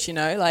boss bitch,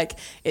 Like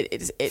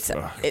it's.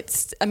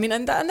 I mean,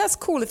 and that's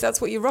cool if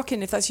that's what you're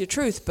rocking, if that's your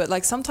truth. But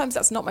like sometimes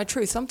that's not my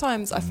truth.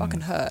 Sometimes I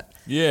fucking hurt.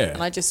 Yeah.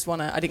 And I just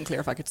wanna. I didn't clear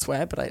if I could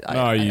swear, but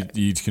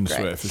you can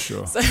swear for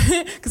sure.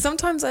 Because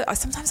sometimes I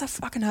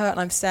fucking hurt and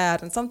I'm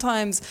sad,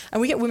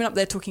 and we get women up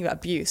there talking about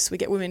abuse. We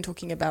get women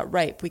talking about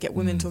rape. We get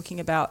women talking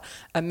about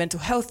mental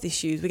health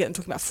issues. We get them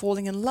talking about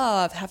falling in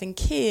love, having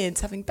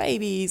kids, having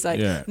babies, not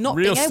real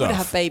being able to stuff.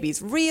 have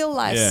babies, real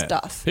life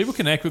stuff. People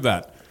connect with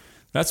that.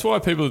 That's why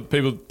people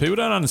don't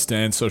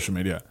understand social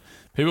media.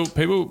 People,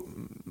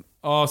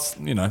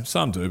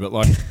 some do,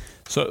 but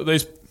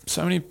there's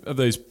so many of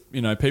these,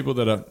 people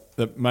that are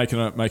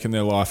making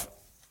their life,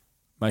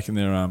 making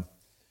their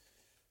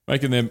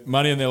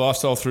money and their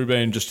lifestyle through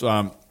being just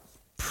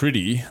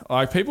pretty.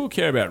 Like people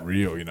care about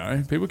real,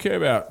 People care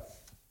about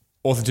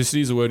authenticity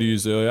is a word you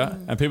used earlier,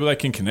 and people they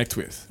can connect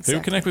with. Exactly.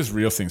 People connect with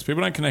real things.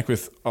 People don't connect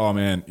with, oh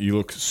man, you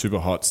look super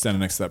hot standing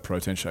next to that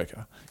protein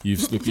shaker.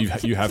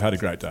 You have had a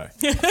great day.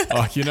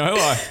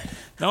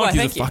 No one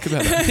gives a fuck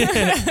about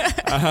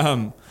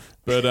that.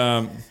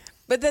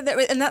 But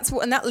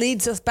that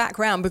leads us back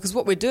round, because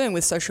what we're doing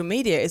with social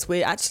media is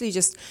we're actually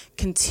just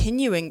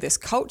continuing this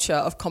culture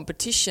of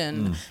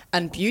competition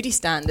and beauty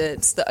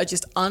standards that are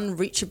just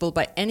unreachable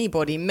by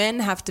anybody. Men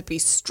have to be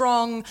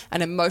strong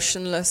and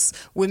emotionless.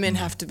 Women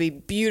have to be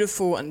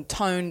beautiful and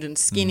toned and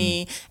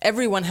skinny.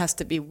 Everyone has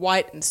to be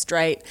white and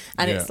straight.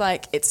 And it's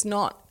like, it's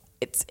not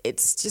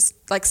it's just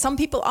like some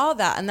people are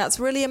that, and that's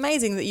really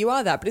amazing that you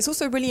are that, but it's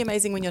also really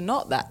amazing when you're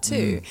not that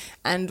too.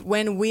 And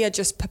when we are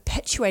just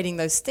perpetuating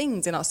those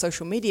things in our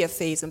social media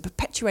feeds and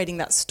perpetuating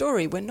that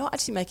story, we're not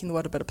actually making the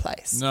world a better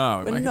place.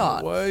 No, we're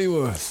not. Way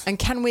worse. And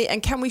can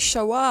we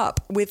show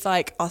up with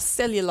like our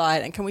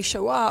cellulite, and can we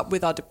show up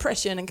with our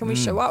depression, and can we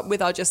show up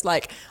with our just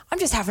like, I'm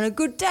just having a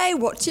good day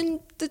watching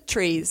the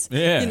trees.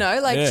 Yeah. You know,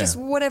 like just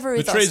whatever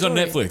is the trees on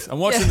Netflix. I'm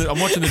watching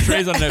the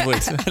trees on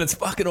Netflix, and it's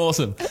fucking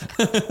awesome.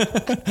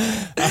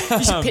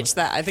 You should pitch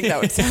that. I think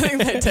that would sound like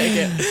they'd take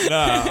it. No,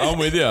 I'm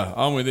with you. I've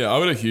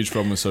got a huge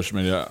problem with social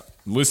media.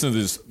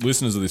 Listeners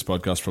of this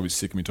podcast are probably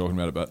sick of me talking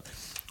about it, but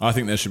I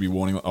think there should be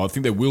warning. I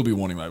think there will be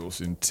warning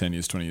labels in 10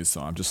 years, 20 years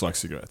time, just like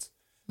cigarettes.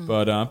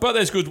 But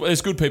there's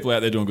good people out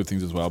there doing good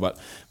things as well. But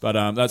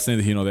that's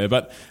neither here nor there.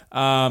 But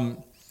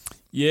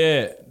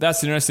yeah,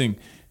 that's interesting.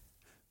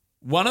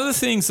 One of the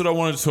things that I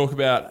wanted to talk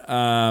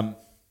about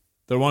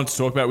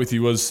with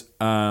you was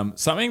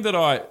something that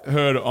I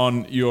heard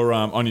on your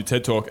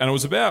TED Talk, and it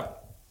was about.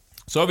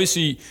 So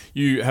obviously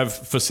you have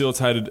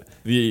facilitated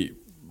the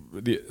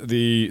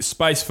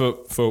space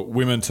for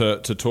women to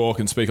talk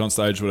and speak on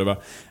stage or whatever,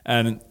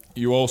 and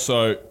you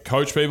also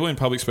coach people in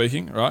public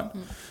speaking, right?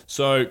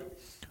 So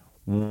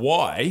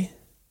why?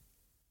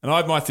 And I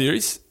have my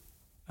theories.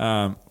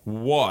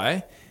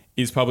 Why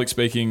is public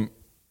speaking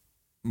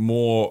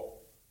more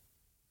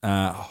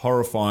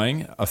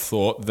horrifying a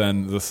thought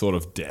than the thought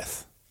of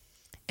death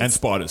and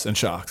spiders and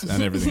sharks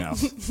and everything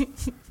else?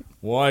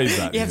 Why is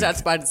that? You have to add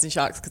spiders and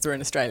sharks because we're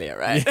in Australia,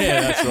 right?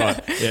 Yeah, that's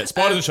right. Yeah,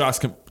 spiders and sharks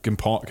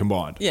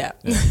combined. Yeah.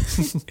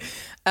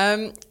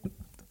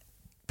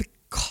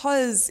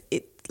 Because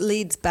it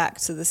leads back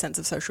to the sense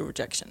of social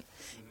rejection.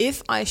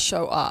 If I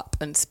show up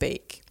and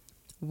speak,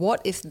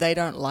 what if they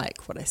don't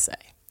like what I say?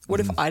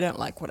 What if I don't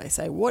like what I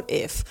say? What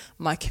if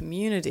my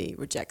community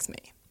rejects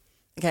me?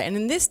 Okay, and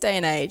in this day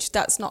and age,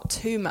 that's not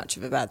too much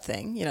of a bad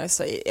thing, you know.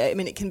 So I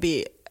mean, it can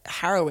be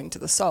harrowing to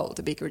the soul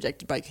to be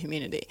rejected by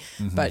community,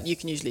 but you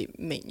can usually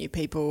meet new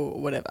people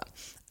or whatever.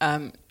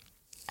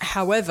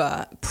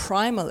 However,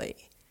 primarily,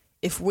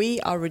 if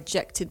we are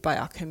rejected by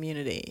our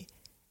community,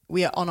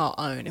 we are on our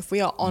own. If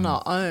we are on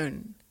our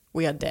own,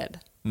 we are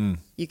dead.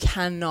 You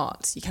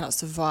cannot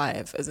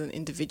survive as an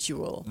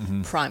individual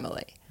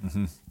primarily.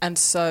 And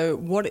so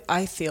what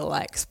I feel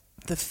like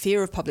the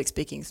fear of public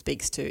speaking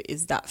speaks to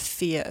is that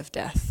fear of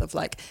death, of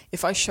like,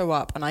 if I show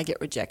up and I get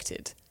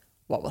rejected,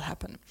 what will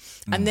happen?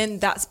 And then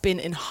that's been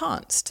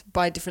enhanced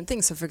by different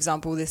things. So for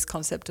example, this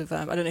concept of,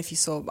 I don't know if you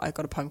saw, I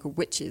got a poem called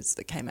Witches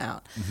that came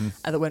out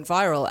that went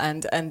viral.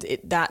 And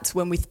that's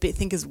when we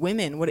think as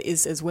women, what it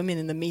is as women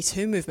in the Me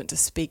Too movement to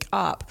speak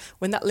up,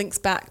 when that links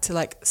back to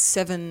like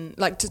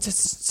to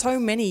so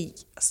many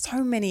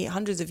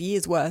hundreds of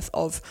years worth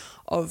of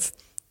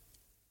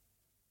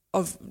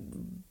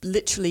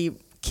literally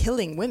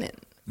killing women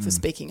for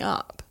speaking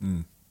up.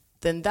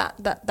 Then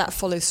that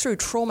follows through.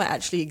 Trauma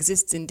actually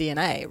exists in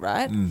DNA,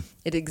 right?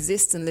 It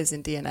exists and lives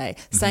in DNA.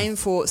 Same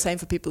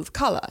for people of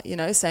color, you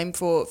know. Same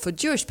for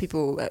Jewish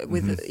people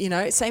with, you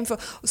know. Same for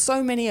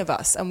so many of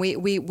us, and we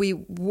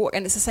walk,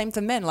 and it's the same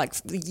for men. Like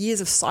the years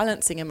of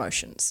silencing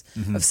emotions,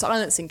 of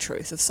silencing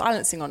truth, of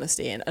silencing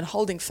honesty, and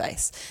holding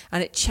face,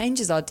 and it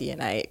changes our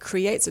DNA. It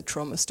creates a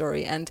trauma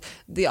story, and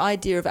the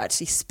idea of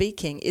actually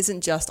speaking isn't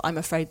just I'm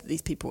afraid that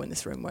these people in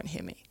this room won't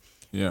hear me.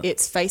 Yeah.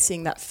 It's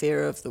facing that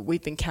fear of that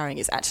we've been carrying.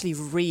 It's actually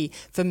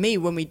for me,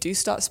 when we do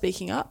start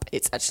speaking up,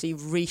 it's actually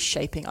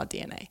reshaping our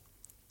DNA.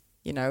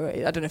 You know,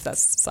 I don't know if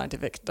that's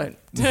scientific. Don't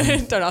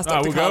ask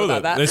Dr. Carl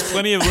about that. There's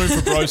plenty of room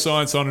for bro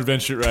science on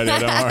Adventure Radio.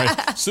 Don't worry.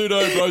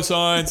 Pseudo bro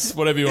science,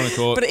 whatever you want to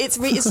call it. But it's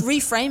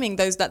reframing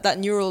that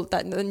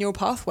neural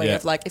pathway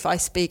of like, if I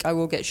speak, I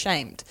will get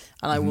shamed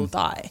and I will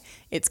die.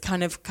 It's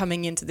kind of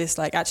coming into this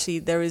like, actually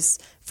there is,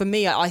 for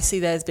me, I see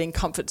there as being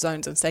comfort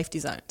zones and safety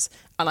zones.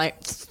 And I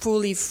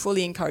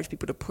fully encourage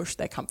people to push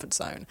their comfort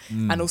zone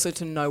and also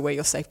to know where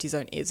your safety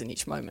zone is in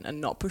each moment, and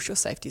not push your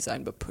safety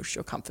zone, but push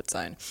your comfort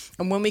zone.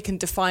 And when we can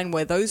define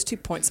where those 2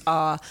 points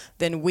are,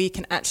 then we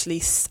can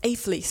actually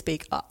safely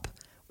speak up.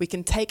 We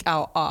can take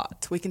our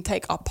art, we can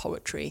take our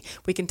poetry,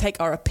 we can take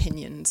our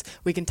opinions,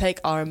 we can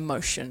take our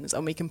emotions,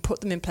 and we can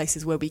put them in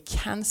places where we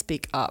can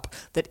speak up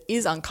that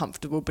is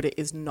uncomfortable, but it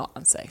is not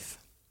unsafe.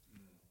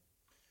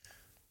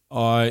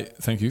 I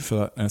thank you for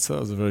that answer. That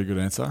was a very good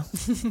answer.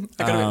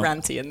 I got a bit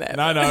ranty in there.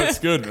 No, it's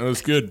good. It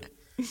was good.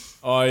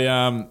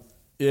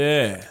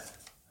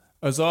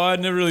 As I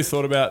never really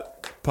thought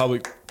about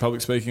public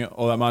speaking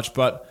all that much,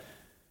 but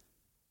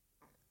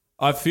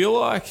I feel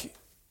like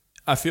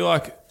I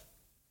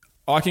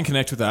can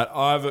connect with that.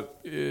 I've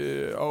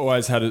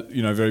always had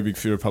a very big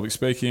fear of public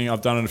speaking.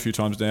 I've done it a few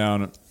times now,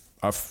 and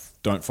I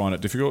don't find it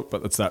difficult.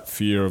 But it's that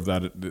fear of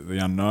the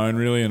unknown,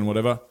 really, and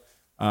whatever.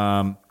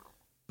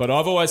 But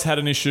I've always had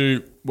an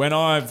issue when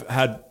I've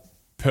had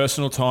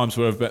personal times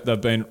where they've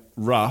been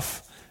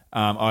rough.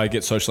 I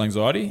get social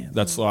anxiety.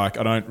 That's like,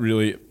 I don't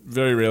really,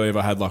 very rarely have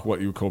I had like what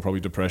you would call probably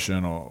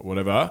depression or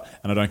whatever.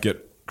 And I don't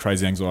get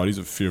crazy anxieties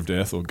of fear of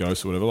death or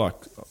ghosts or whatever, like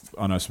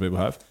I know some people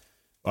have.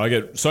 I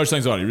get social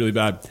anxiety really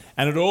bad.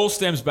 And it all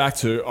stems back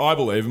to, I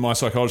believe, and my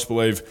psychologists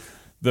believe,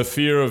 the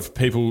fear of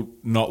people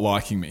not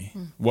liking me,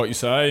 what you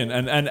say,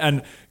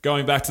 and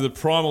going back to the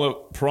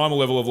primal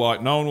level of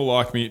like, no one will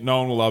like me, no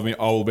one will love me,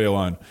 I will be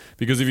alone.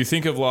 Because if you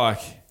think of like,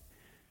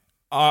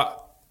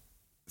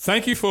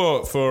 thank you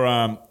for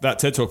that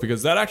TED Talk,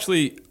 because that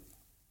actually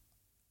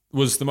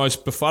was the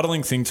most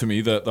befuddling thing to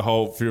me, the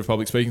whole fear of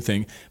public speaking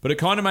thing. But it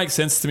kind of makes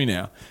sense to me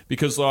now,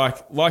 because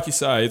like you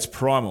say, it's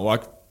primal.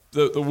 Like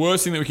the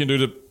worst thing that we can do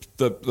to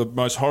the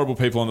most horrible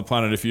people on the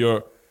planet, if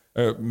you're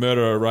a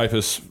murderer, a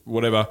rapist,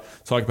 whatever,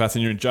 psychopath,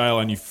 and you're in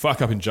jail and you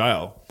fuck up in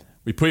jail,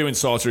 we put you in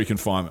solitary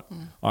confinement.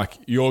 Like,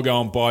 you're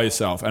going by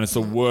yourself, and it's the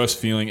worst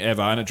feeling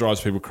ever, and it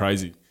drives people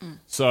crazy.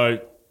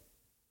 So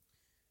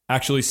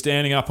actually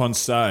standing up on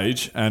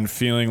stage and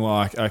feeling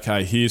like,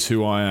 okay, here's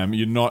who I am.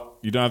 You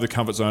don't have the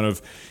comfort zone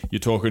of you're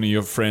talking to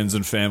your friends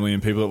and family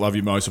and people that love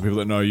you most, or people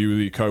that know you,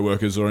 your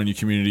co-workers or in your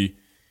community.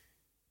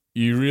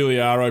 You really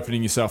are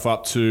opening yourself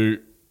up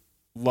to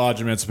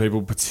large amounts of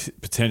people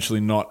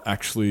potentially not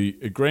actually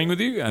agreeing with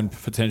you and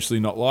potentially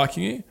not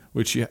liking you,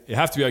 which you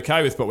have to be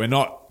okay with, but we're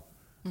not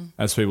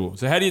as people.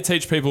 So how do you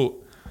teach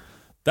people?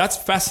 That's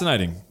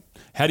fascinating.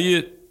 How do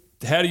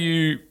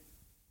you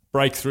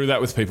break through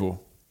that with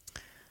people?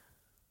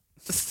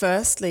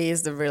 Firstly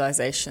is the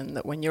realization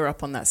that when you're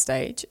up on that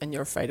stage and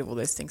you're afraid of all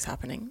those things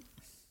happening,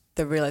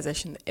 the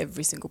realization that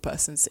every single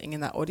person sitting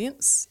in that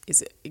audience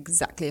is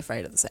exactly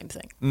afraid of the same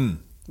thing.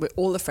 We're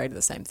all afraid of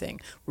the same thing.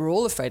 We're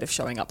all afraid of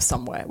showing up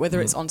somewhere, whether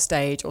it's on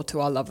stage or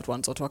to our loved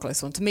ones or to our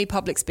close ones. To me,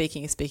 public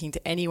speaking is speaking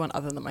to anyone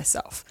other than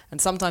myself. And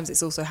sometimes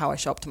it's also how I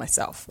show up to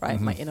myself, right?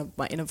 My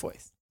inner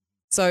voice.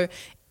 So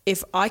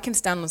if I can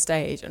stand on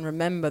stage and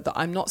remember that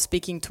I'm not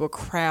speaking to a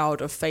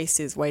crowd of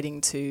faces waiting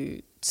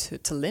to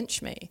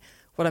lynch me,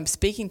 what I'm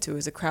speaking to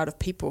is a crowd of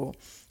people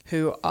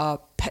who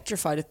are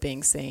petrified of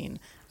being seen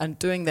and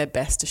doing their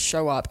best to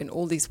show up in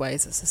all these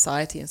ways that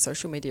society and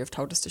social media have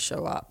told us to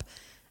show up,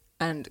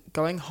 and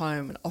going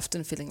home and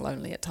often feeling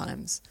lonely at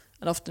times,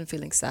 and often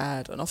feeling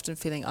sad, and often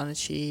feeling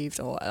unachieved,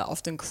 or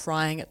often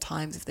crying at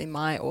times if they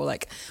might, or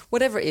like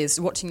whatever it is,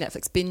 watching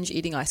Netflix, binge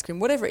eating ice cream,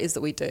 whatever it is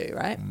that we do,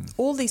 right?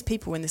 All these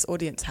people in this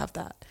audience have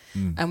that.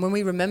 And when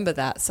we remember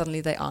that,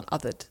 suddenly they aren't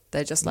othered.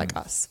 They're just like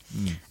us.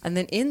 And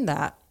then in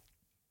that,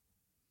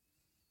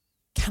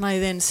 can I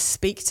then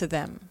speak to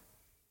them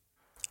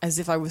as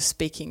if I was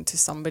speaking to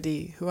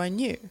somebody who I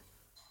knew,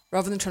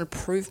 rather than trying to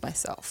prove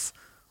myself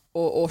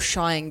or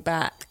shying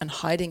back and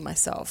hiding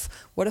myself?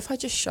 What if I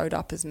just showed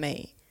up as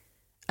me,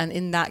 and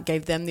in that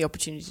gave them the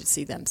opportunity to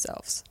see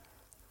themselves?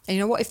 And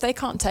you know what? If they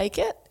can't take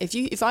it,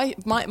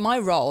 my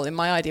role in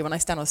my idea when I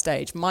stand on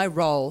stage, my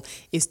role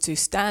is to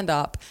stand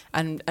up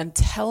and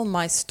tell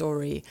my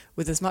story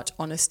with as much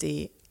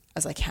honesty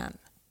as I can,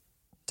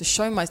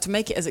 to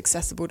make it as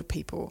accessible to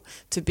people,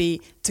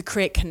 to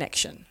create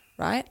connection,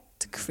 right?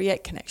 To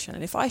create connection.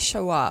 And if I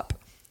show up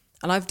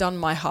and I've done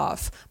my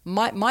half,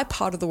 my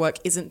part of the work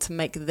isn't to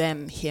make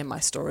them hear my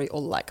story or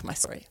like my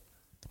story.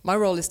 My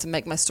role is to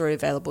make my story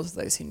available to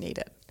those who need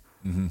it,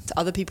 to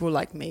other people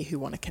like me who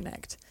want to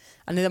connect.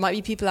 And there might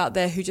be people out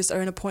there who just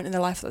are in a point in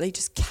their life that they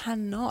just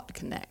cannot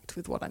connect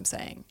with what I'm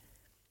saying.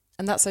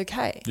 And that's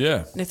okay.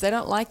 Yeah. And if they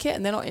don't like it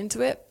and they're not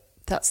into it,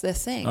 that's their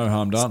thing. No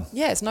harm done.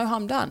 It's no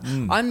harm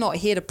done. I'm not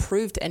here to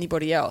prove to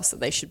anybody else that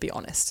they should be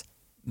honest.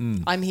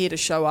 I'm here to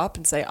show up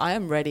and say, I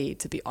am ready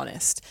to be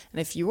honest. And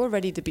if you are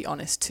ready to be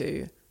honest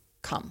too,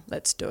 come,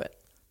 let's do it.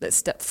 Let's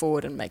step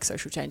forward and make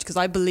social change. Because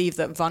I believe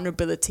that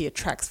vulnerability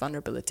attracts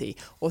vulnerability.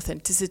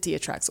 Authenticity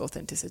attracts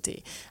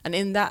authenticity. And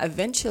in that,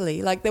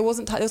 eventually, like there was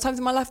times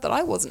in my life that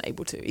I wasn't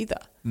able to either.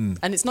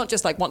 And it's not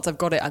just like once I've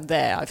got it, I'm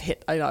there,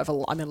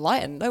 I'm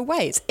enlightened. No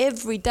way. It's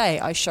every day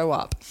I show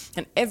up.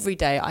 And every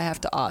day I have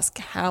to ask,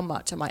 how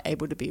much am I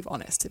able to be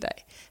honest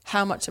today?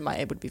 How much am I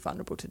able to be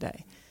vulnerable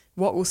today?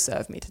 What will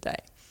serve me today?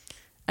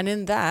 And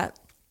in that,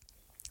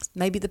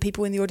 maybe the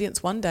people in the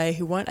audience one day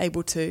who weren't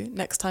able to,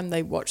 next time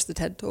they watch the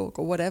TED Talk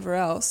or whatever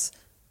else,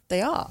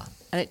 they are.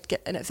 And it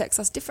affects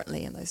us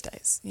differently in those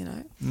days, you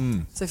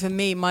know? So for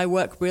me, my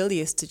work really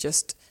is to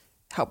just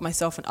help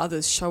myself and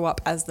others show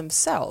up as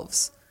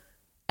themselves.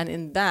 And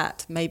in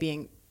that,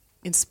 maybe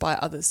inspire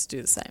others to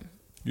do the same.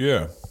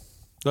 Yeah,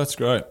 that's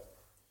great.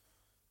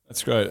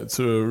 That's great. It's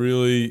a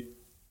really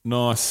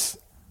nice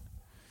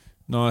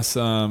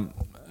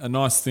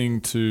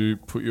thing to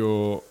put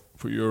your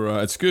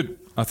it's good.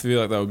 I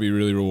feel like that would be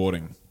really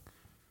rewarding,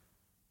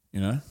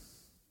 you know,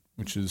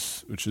 which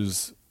is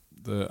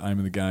the aim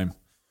of the game.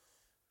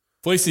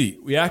 Fleassy,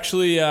 we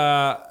actually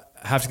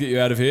have to get you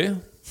out of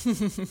here.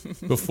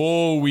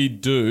 Before we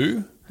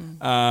do,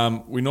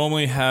 we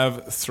normally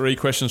have 3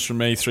 questions from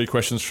me, 3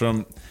 questions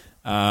from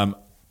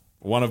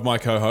one of my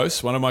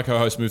co-hosts. One of my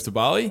co-hosts moved to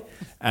Bali,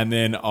 and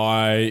then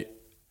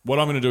what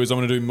I'm going to do is I'm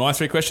going to do my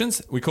 3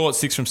 questions. We call it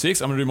 6 from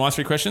 6. I'm going to do my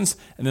 3 questions,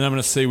 and then I'm going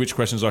to see which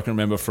questions I can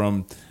remember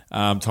from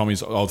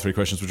Tommy's old 3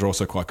 questions, which are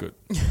also quite good.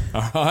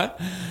 All right?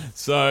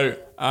 So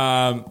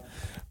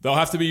they'll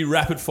have to be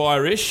rapid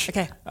fire-ish.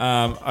 Okay.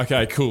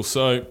 Okay, cool.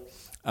 So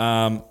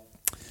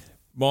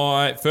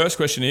My first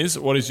question is,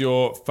 what is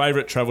your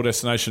favourite travel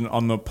destination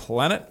on the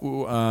planet?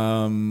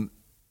 That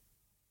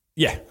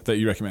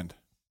you recommend.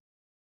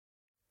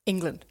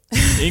 England.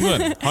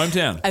 England,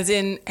 hometown. As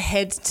in,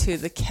 head to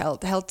the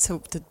Celt, head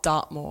to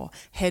Dartmoor,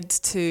 head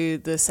to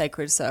the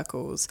sacred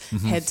circles,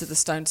 head to the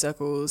stone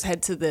circles,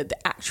 head to the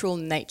actual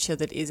nature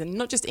that is, and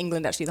not just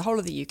England, actually, the whole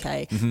of the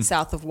UK,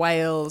 south of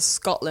Wales,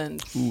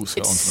 Scotland. Ooh, Scotland's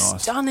it's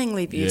nice.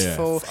 stunningly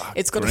beautiful. Yeah,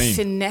 it's got green. a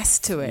finesse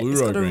to it. Blue It's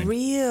got road a green.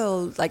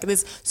 real, like,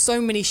 there's so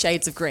many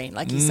shades of green.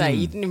 Like you say,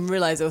 you didn't even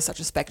realise there was such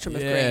a spectrum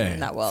of green in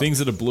that world. Things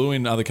that are blue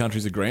in other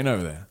countries are green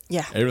over there.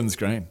 Yeah. Everything's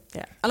green.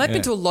 Yeah. And I've Yeah.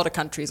 been to a lot of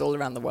countries all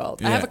around the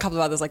world. I Yeah. have a couple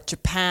of others like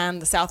Japan,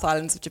 the South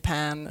Islands of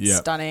Japan, Yeah.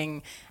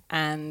 stunning,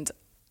 and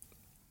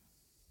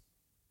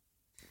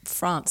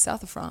France,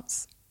 south of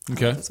France. I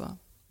Okay. love as well.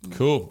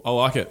 Cool. I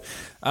like it.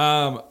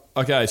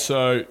 Okay,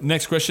 so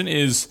next question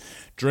is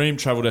dream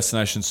travel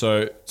destination.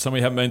 So somewhere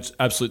you haven't been to,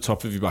 absolute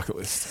top of your bucket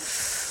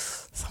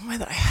list. Somewhere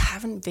that I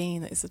haven't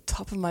been that is the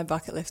top of my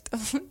bucket list.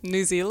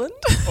 New Zealand.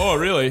 Oh,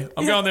 really?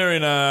 I'm going there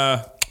in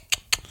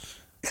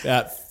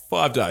about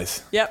 5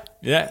 days. Yep.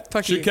 Yeah,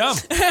 Fuck should you. come.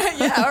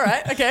 Yeah, all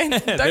right, okay.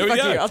 There Don't we fuck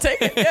go. you. I'll take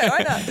it. Yeah,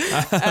 why not?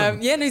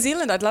 Yeah, New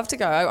Zealand. I'd love to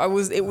go.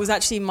 It was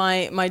actually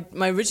my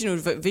original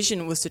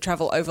vision was to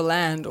travel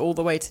overland all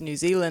the way to New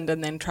Zealand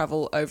and then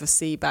travel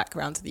overseas back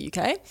around to the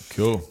UK.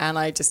 Cool. And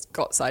I just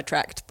got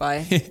sidetracked by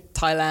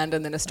Thailand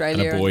and then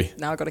Australia. And a boy.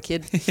 Now I got a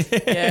kid.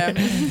 Yeah.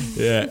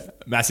 Yeah,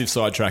 massive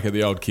sidetrack of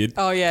the old kid.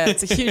 Oh yeah,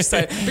 it's a huge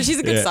side. But she's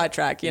a good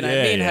sidetrack. You know,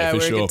 Yeah, me and her, for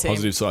we're sure. a good team.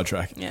 Positive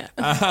sidetrack.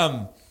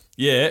 Yeah.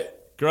 Yeah,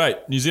 great.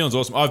 New Zealand's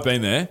awesome. I've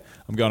been there.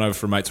 I'm going over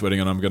for a mate's wedding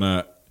and I'm going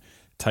to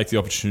take the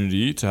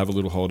opportunity to have a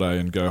little holiday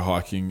and go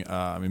hiking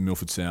in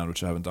Milford Sound,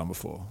 which I haven't done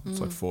before. It's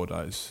like 4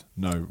 days,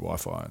 no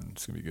Wi-Fi, and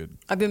it's going to be good.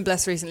 I've been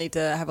blessed recently to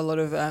have a lot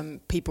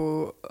of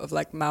people of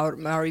like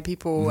Maori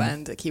people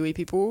and Kiwi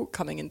people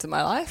coming into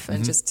my life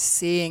and just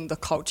seeing the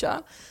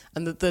culture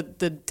and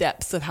the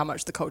depth of how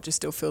much the culture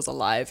still feels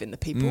alive in the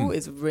people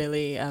is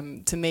really,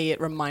 to me,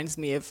 it reminds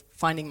me of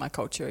finding my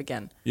culture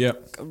again. Yeah.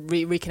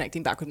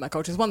 Reconnecting back with my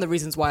culture. It's one of the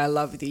reasons why I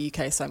love the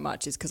UK so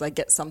much is because I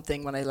get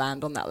something when I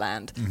land on that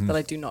land that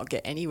I do not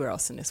get anywhere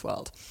else in this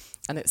world.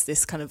 And it's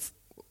this kind of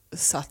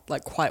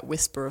like quiet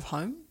whisper of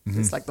home.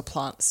 It's like the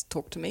plants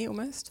talk to me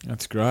almost.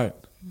 That's great.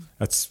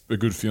 That's a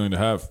good feeling to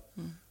have.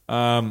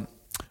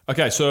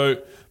 Okay,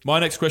 so my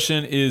next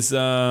question is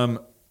a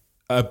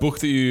book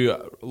that you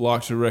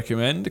like to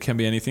recommend. It can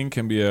be anything.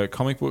 Can be a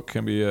comic book.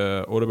 Can be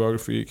a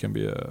autobiography. Can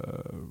be a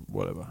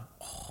whatever.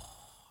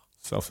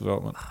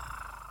 Self-development.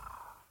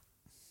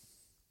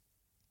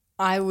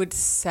 I would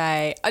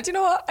say, do you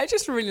know what? I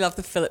just really love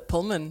the Philip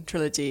Pullman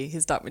trilogy,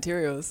 his Dark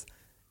Materials.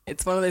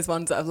 It's one of those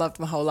ones that I've loved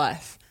my whole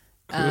life.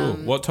 Cool.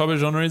 What type of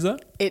genre is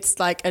that? It's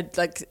like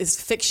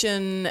it's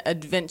fiction,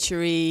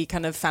 adventure-y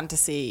kind of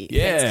fantasy.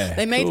 Yeah,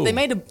 things. cool.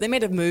 They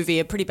made a movie,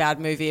 a pretty bad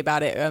movie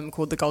about it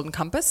called The Golden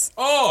Compass.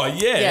 Oh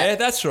yeah,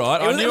 that's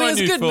right. It was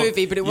a good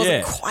movie, but it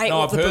wasn't quite No,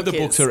 what I've the heard book the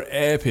books is. are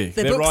epic.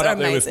 The They're books right are up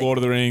there with amazing. Lord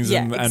of the Rings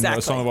Yeah, and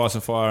exactly. Song of Ice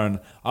and Fire, and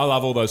I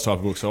love all those type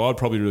of books. So I'd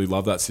probably really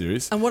love that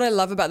series. And what I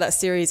love about that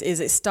series is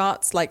it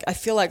starts like I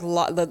feel like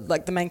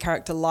the main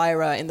character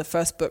Lyra in the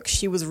first book,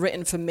 she was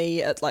written for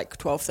me at like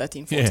 12,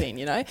 13, 14,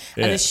 you know?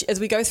 Yeah. And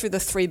as we go through the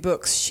 3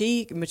 books,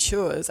 she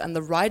matures and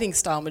the writing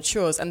style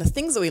matures and the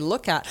things that we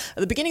look at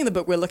the beginning of the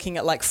book, we're looking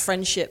at like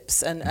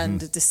friendships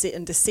and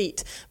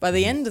deceit. By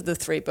the end of the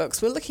 3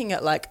 books, we're looking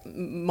at like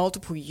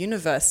multiple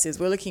universes.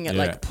 We're looking at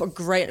like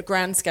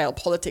grand scale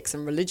politics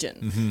and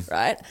religion,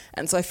 right?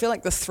 And so I feel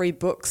like the 3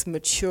 books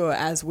mature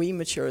as we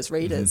mature as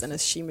readers and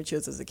as she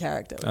matures as a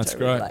character, which That's I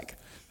great. really like.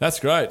 That's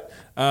great.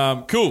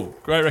 Cool.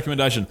 Great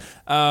recommendation.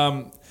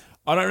 I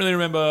don't really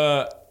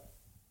remember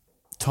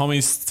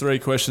Tommy's 3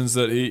 questions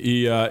that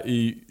he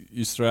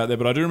used to throw out there,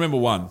 but I do remember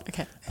one.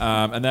 Okay.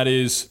 And that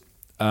is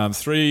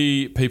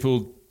 3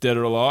 people dead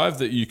or alive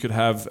that you could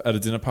have at a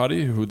dinner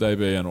party. Who would they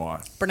be and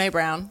why? Brene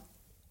Brown.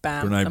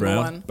 Bam. Brene number Brown.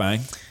 1. Bang.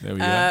 There we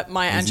go.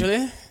 Maya Easy.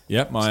 Angelou.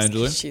 Yep, Maya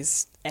Angelou.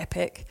 She's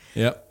epic.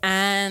 Yep.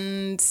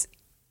 And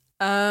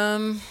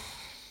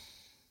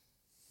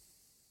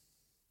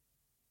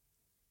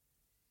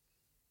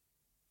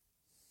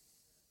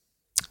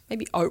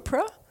maybe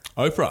Oprah,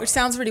 Oprah. which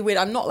sounds really weird.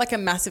 I'm not like a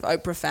massive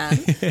Oprah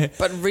fan,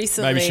 but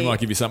recently... Maybe she might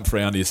give you something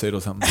free under your seat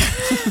or something.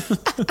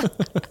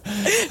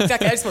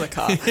 Exactly, I just want a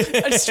car. I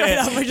just straight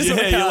up, I just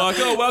want a car. You're like,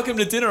 oh, welcome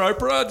to dinner,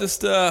 Oprah.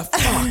 Just,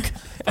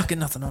 fucking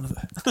nothing on it.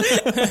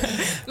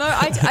 No,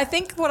 I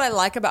think what I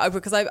like about Oprah,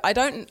 because I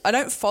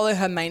don't follow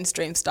her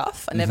mainstream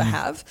stuff. I never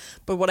have.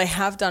 But what I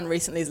have done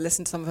recently is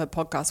listen to some of her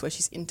podcasts where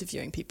she's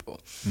interviewing people.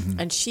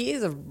 And she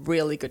is a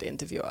really good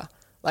interviewer.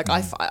 Like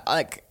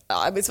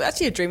it's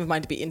actually a dream of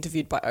mine to be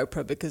interviewed by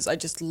Oprah because I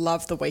just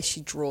love the way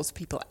she draws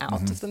people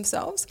out of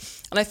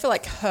themselves. And I feel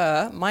like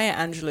her, Maya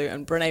Angelou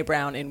and Brene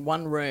Brown in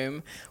one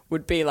room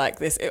would be like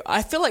this.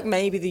 I feel like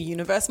maybe the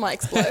universe might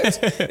explode.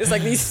 It's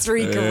like these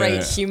 3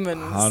 great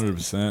humans.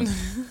 100%.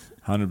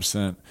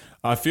 100%.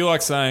 I feel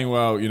like saying,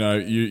 well, you know,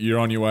 you're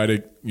on your way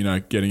to, you know,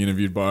 getting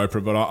interviewed by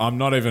Oprah, but I'm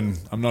not even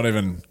on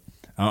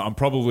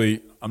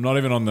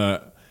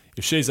the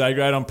If she's A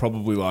grade, I'm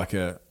probably like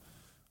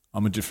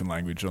I'm a different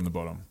language on the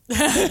bottom.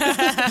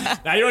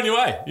 Now you're on your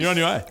way. You're on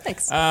your way.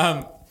 Thanks.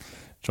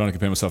 Trying to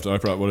compare myself to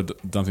Oprah. What a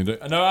dumb thing to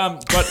do. No,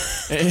 but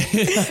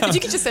If you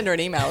could just send her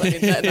an email,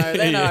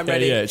 they know I'm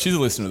ready. Yeah, she's a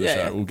listener to the show.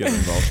 Yeah. We'll get her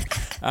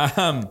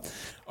involved.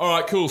 All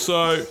right, cool.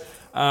 So,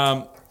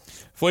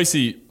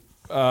 Fleassy,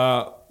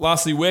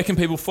 lastly, where can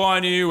people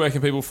find you? Where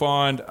can people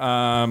find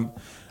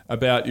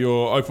about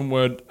your open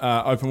word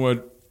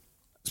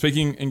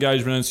speaking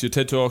engagements, your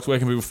TED Talks? Where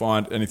can people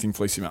find anything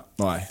Fleassy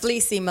Malay?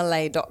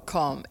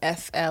 Fleassymalay.com,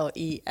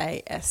 FLEASSY,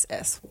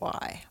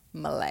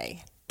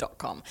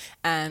 Malay.com.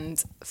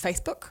 And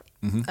Facebook,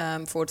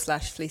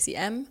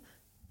 /FleassyM,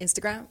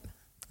 Instagram.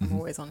 I'm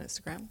always on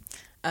Instagram.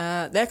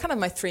 They're kind of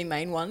my three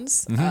main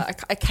ones. I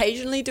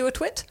occasionally do a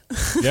twit.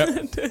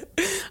 Yep.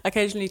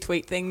 Occasionally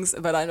tweet things,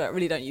 but I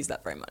really don't use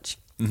that very much.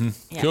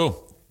 Yeah.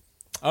 Cool.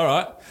 All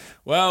right.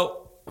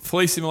 Well,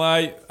 Fleassy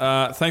Malay,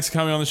 thanks for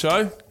coming on the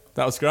show.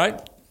 That was great.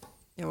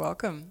 You're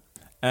welcome.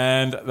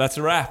 And that's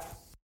a wrap.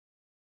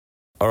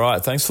 All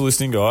right. Thanks for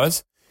listening,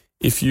 guys.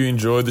 If you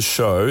enjoyed the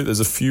show, there's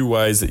a few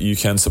ways that you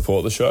can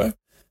support the show.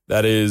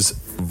 That is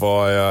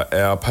via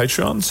our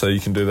Patreon. So you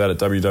can do that at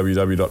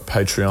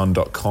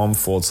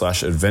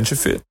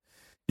www.patreon.com/adventurefit.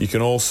 You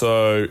can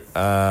also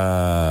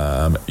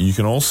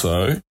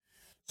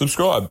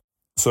subscribe.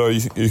 So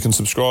you can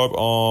subscribe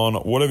on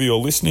whatever you're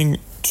listening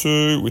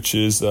to, which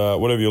is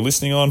whatever you're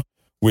listening on,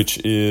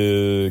 which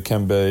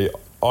can be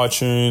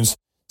iTunes,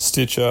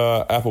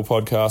 Stitcher, Apple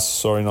Podcasts.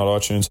 Sorry, not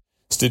iTunes,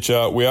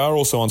 Stitcher. We are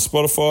also on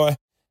Spotify.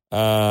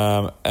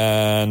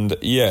 And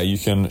yeah, you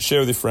can share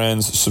with your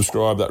friends,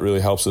 subscribe. That really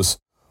helps us.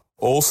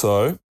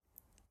 Also,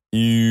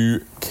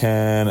 you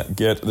can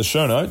get the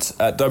show notes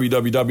at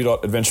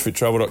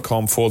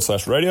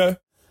www.adventurefittravel.com/radio.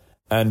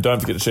 And don't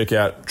forget to check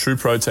out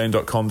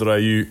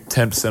trueprotein.com.au,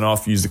 10%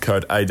 off. Use the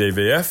code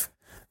ADVF.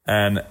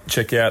 And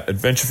check out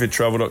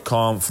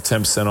adventurefittravel.com for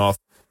 10% off.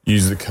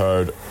 Use the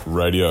code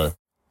radio.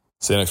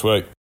 See you next week.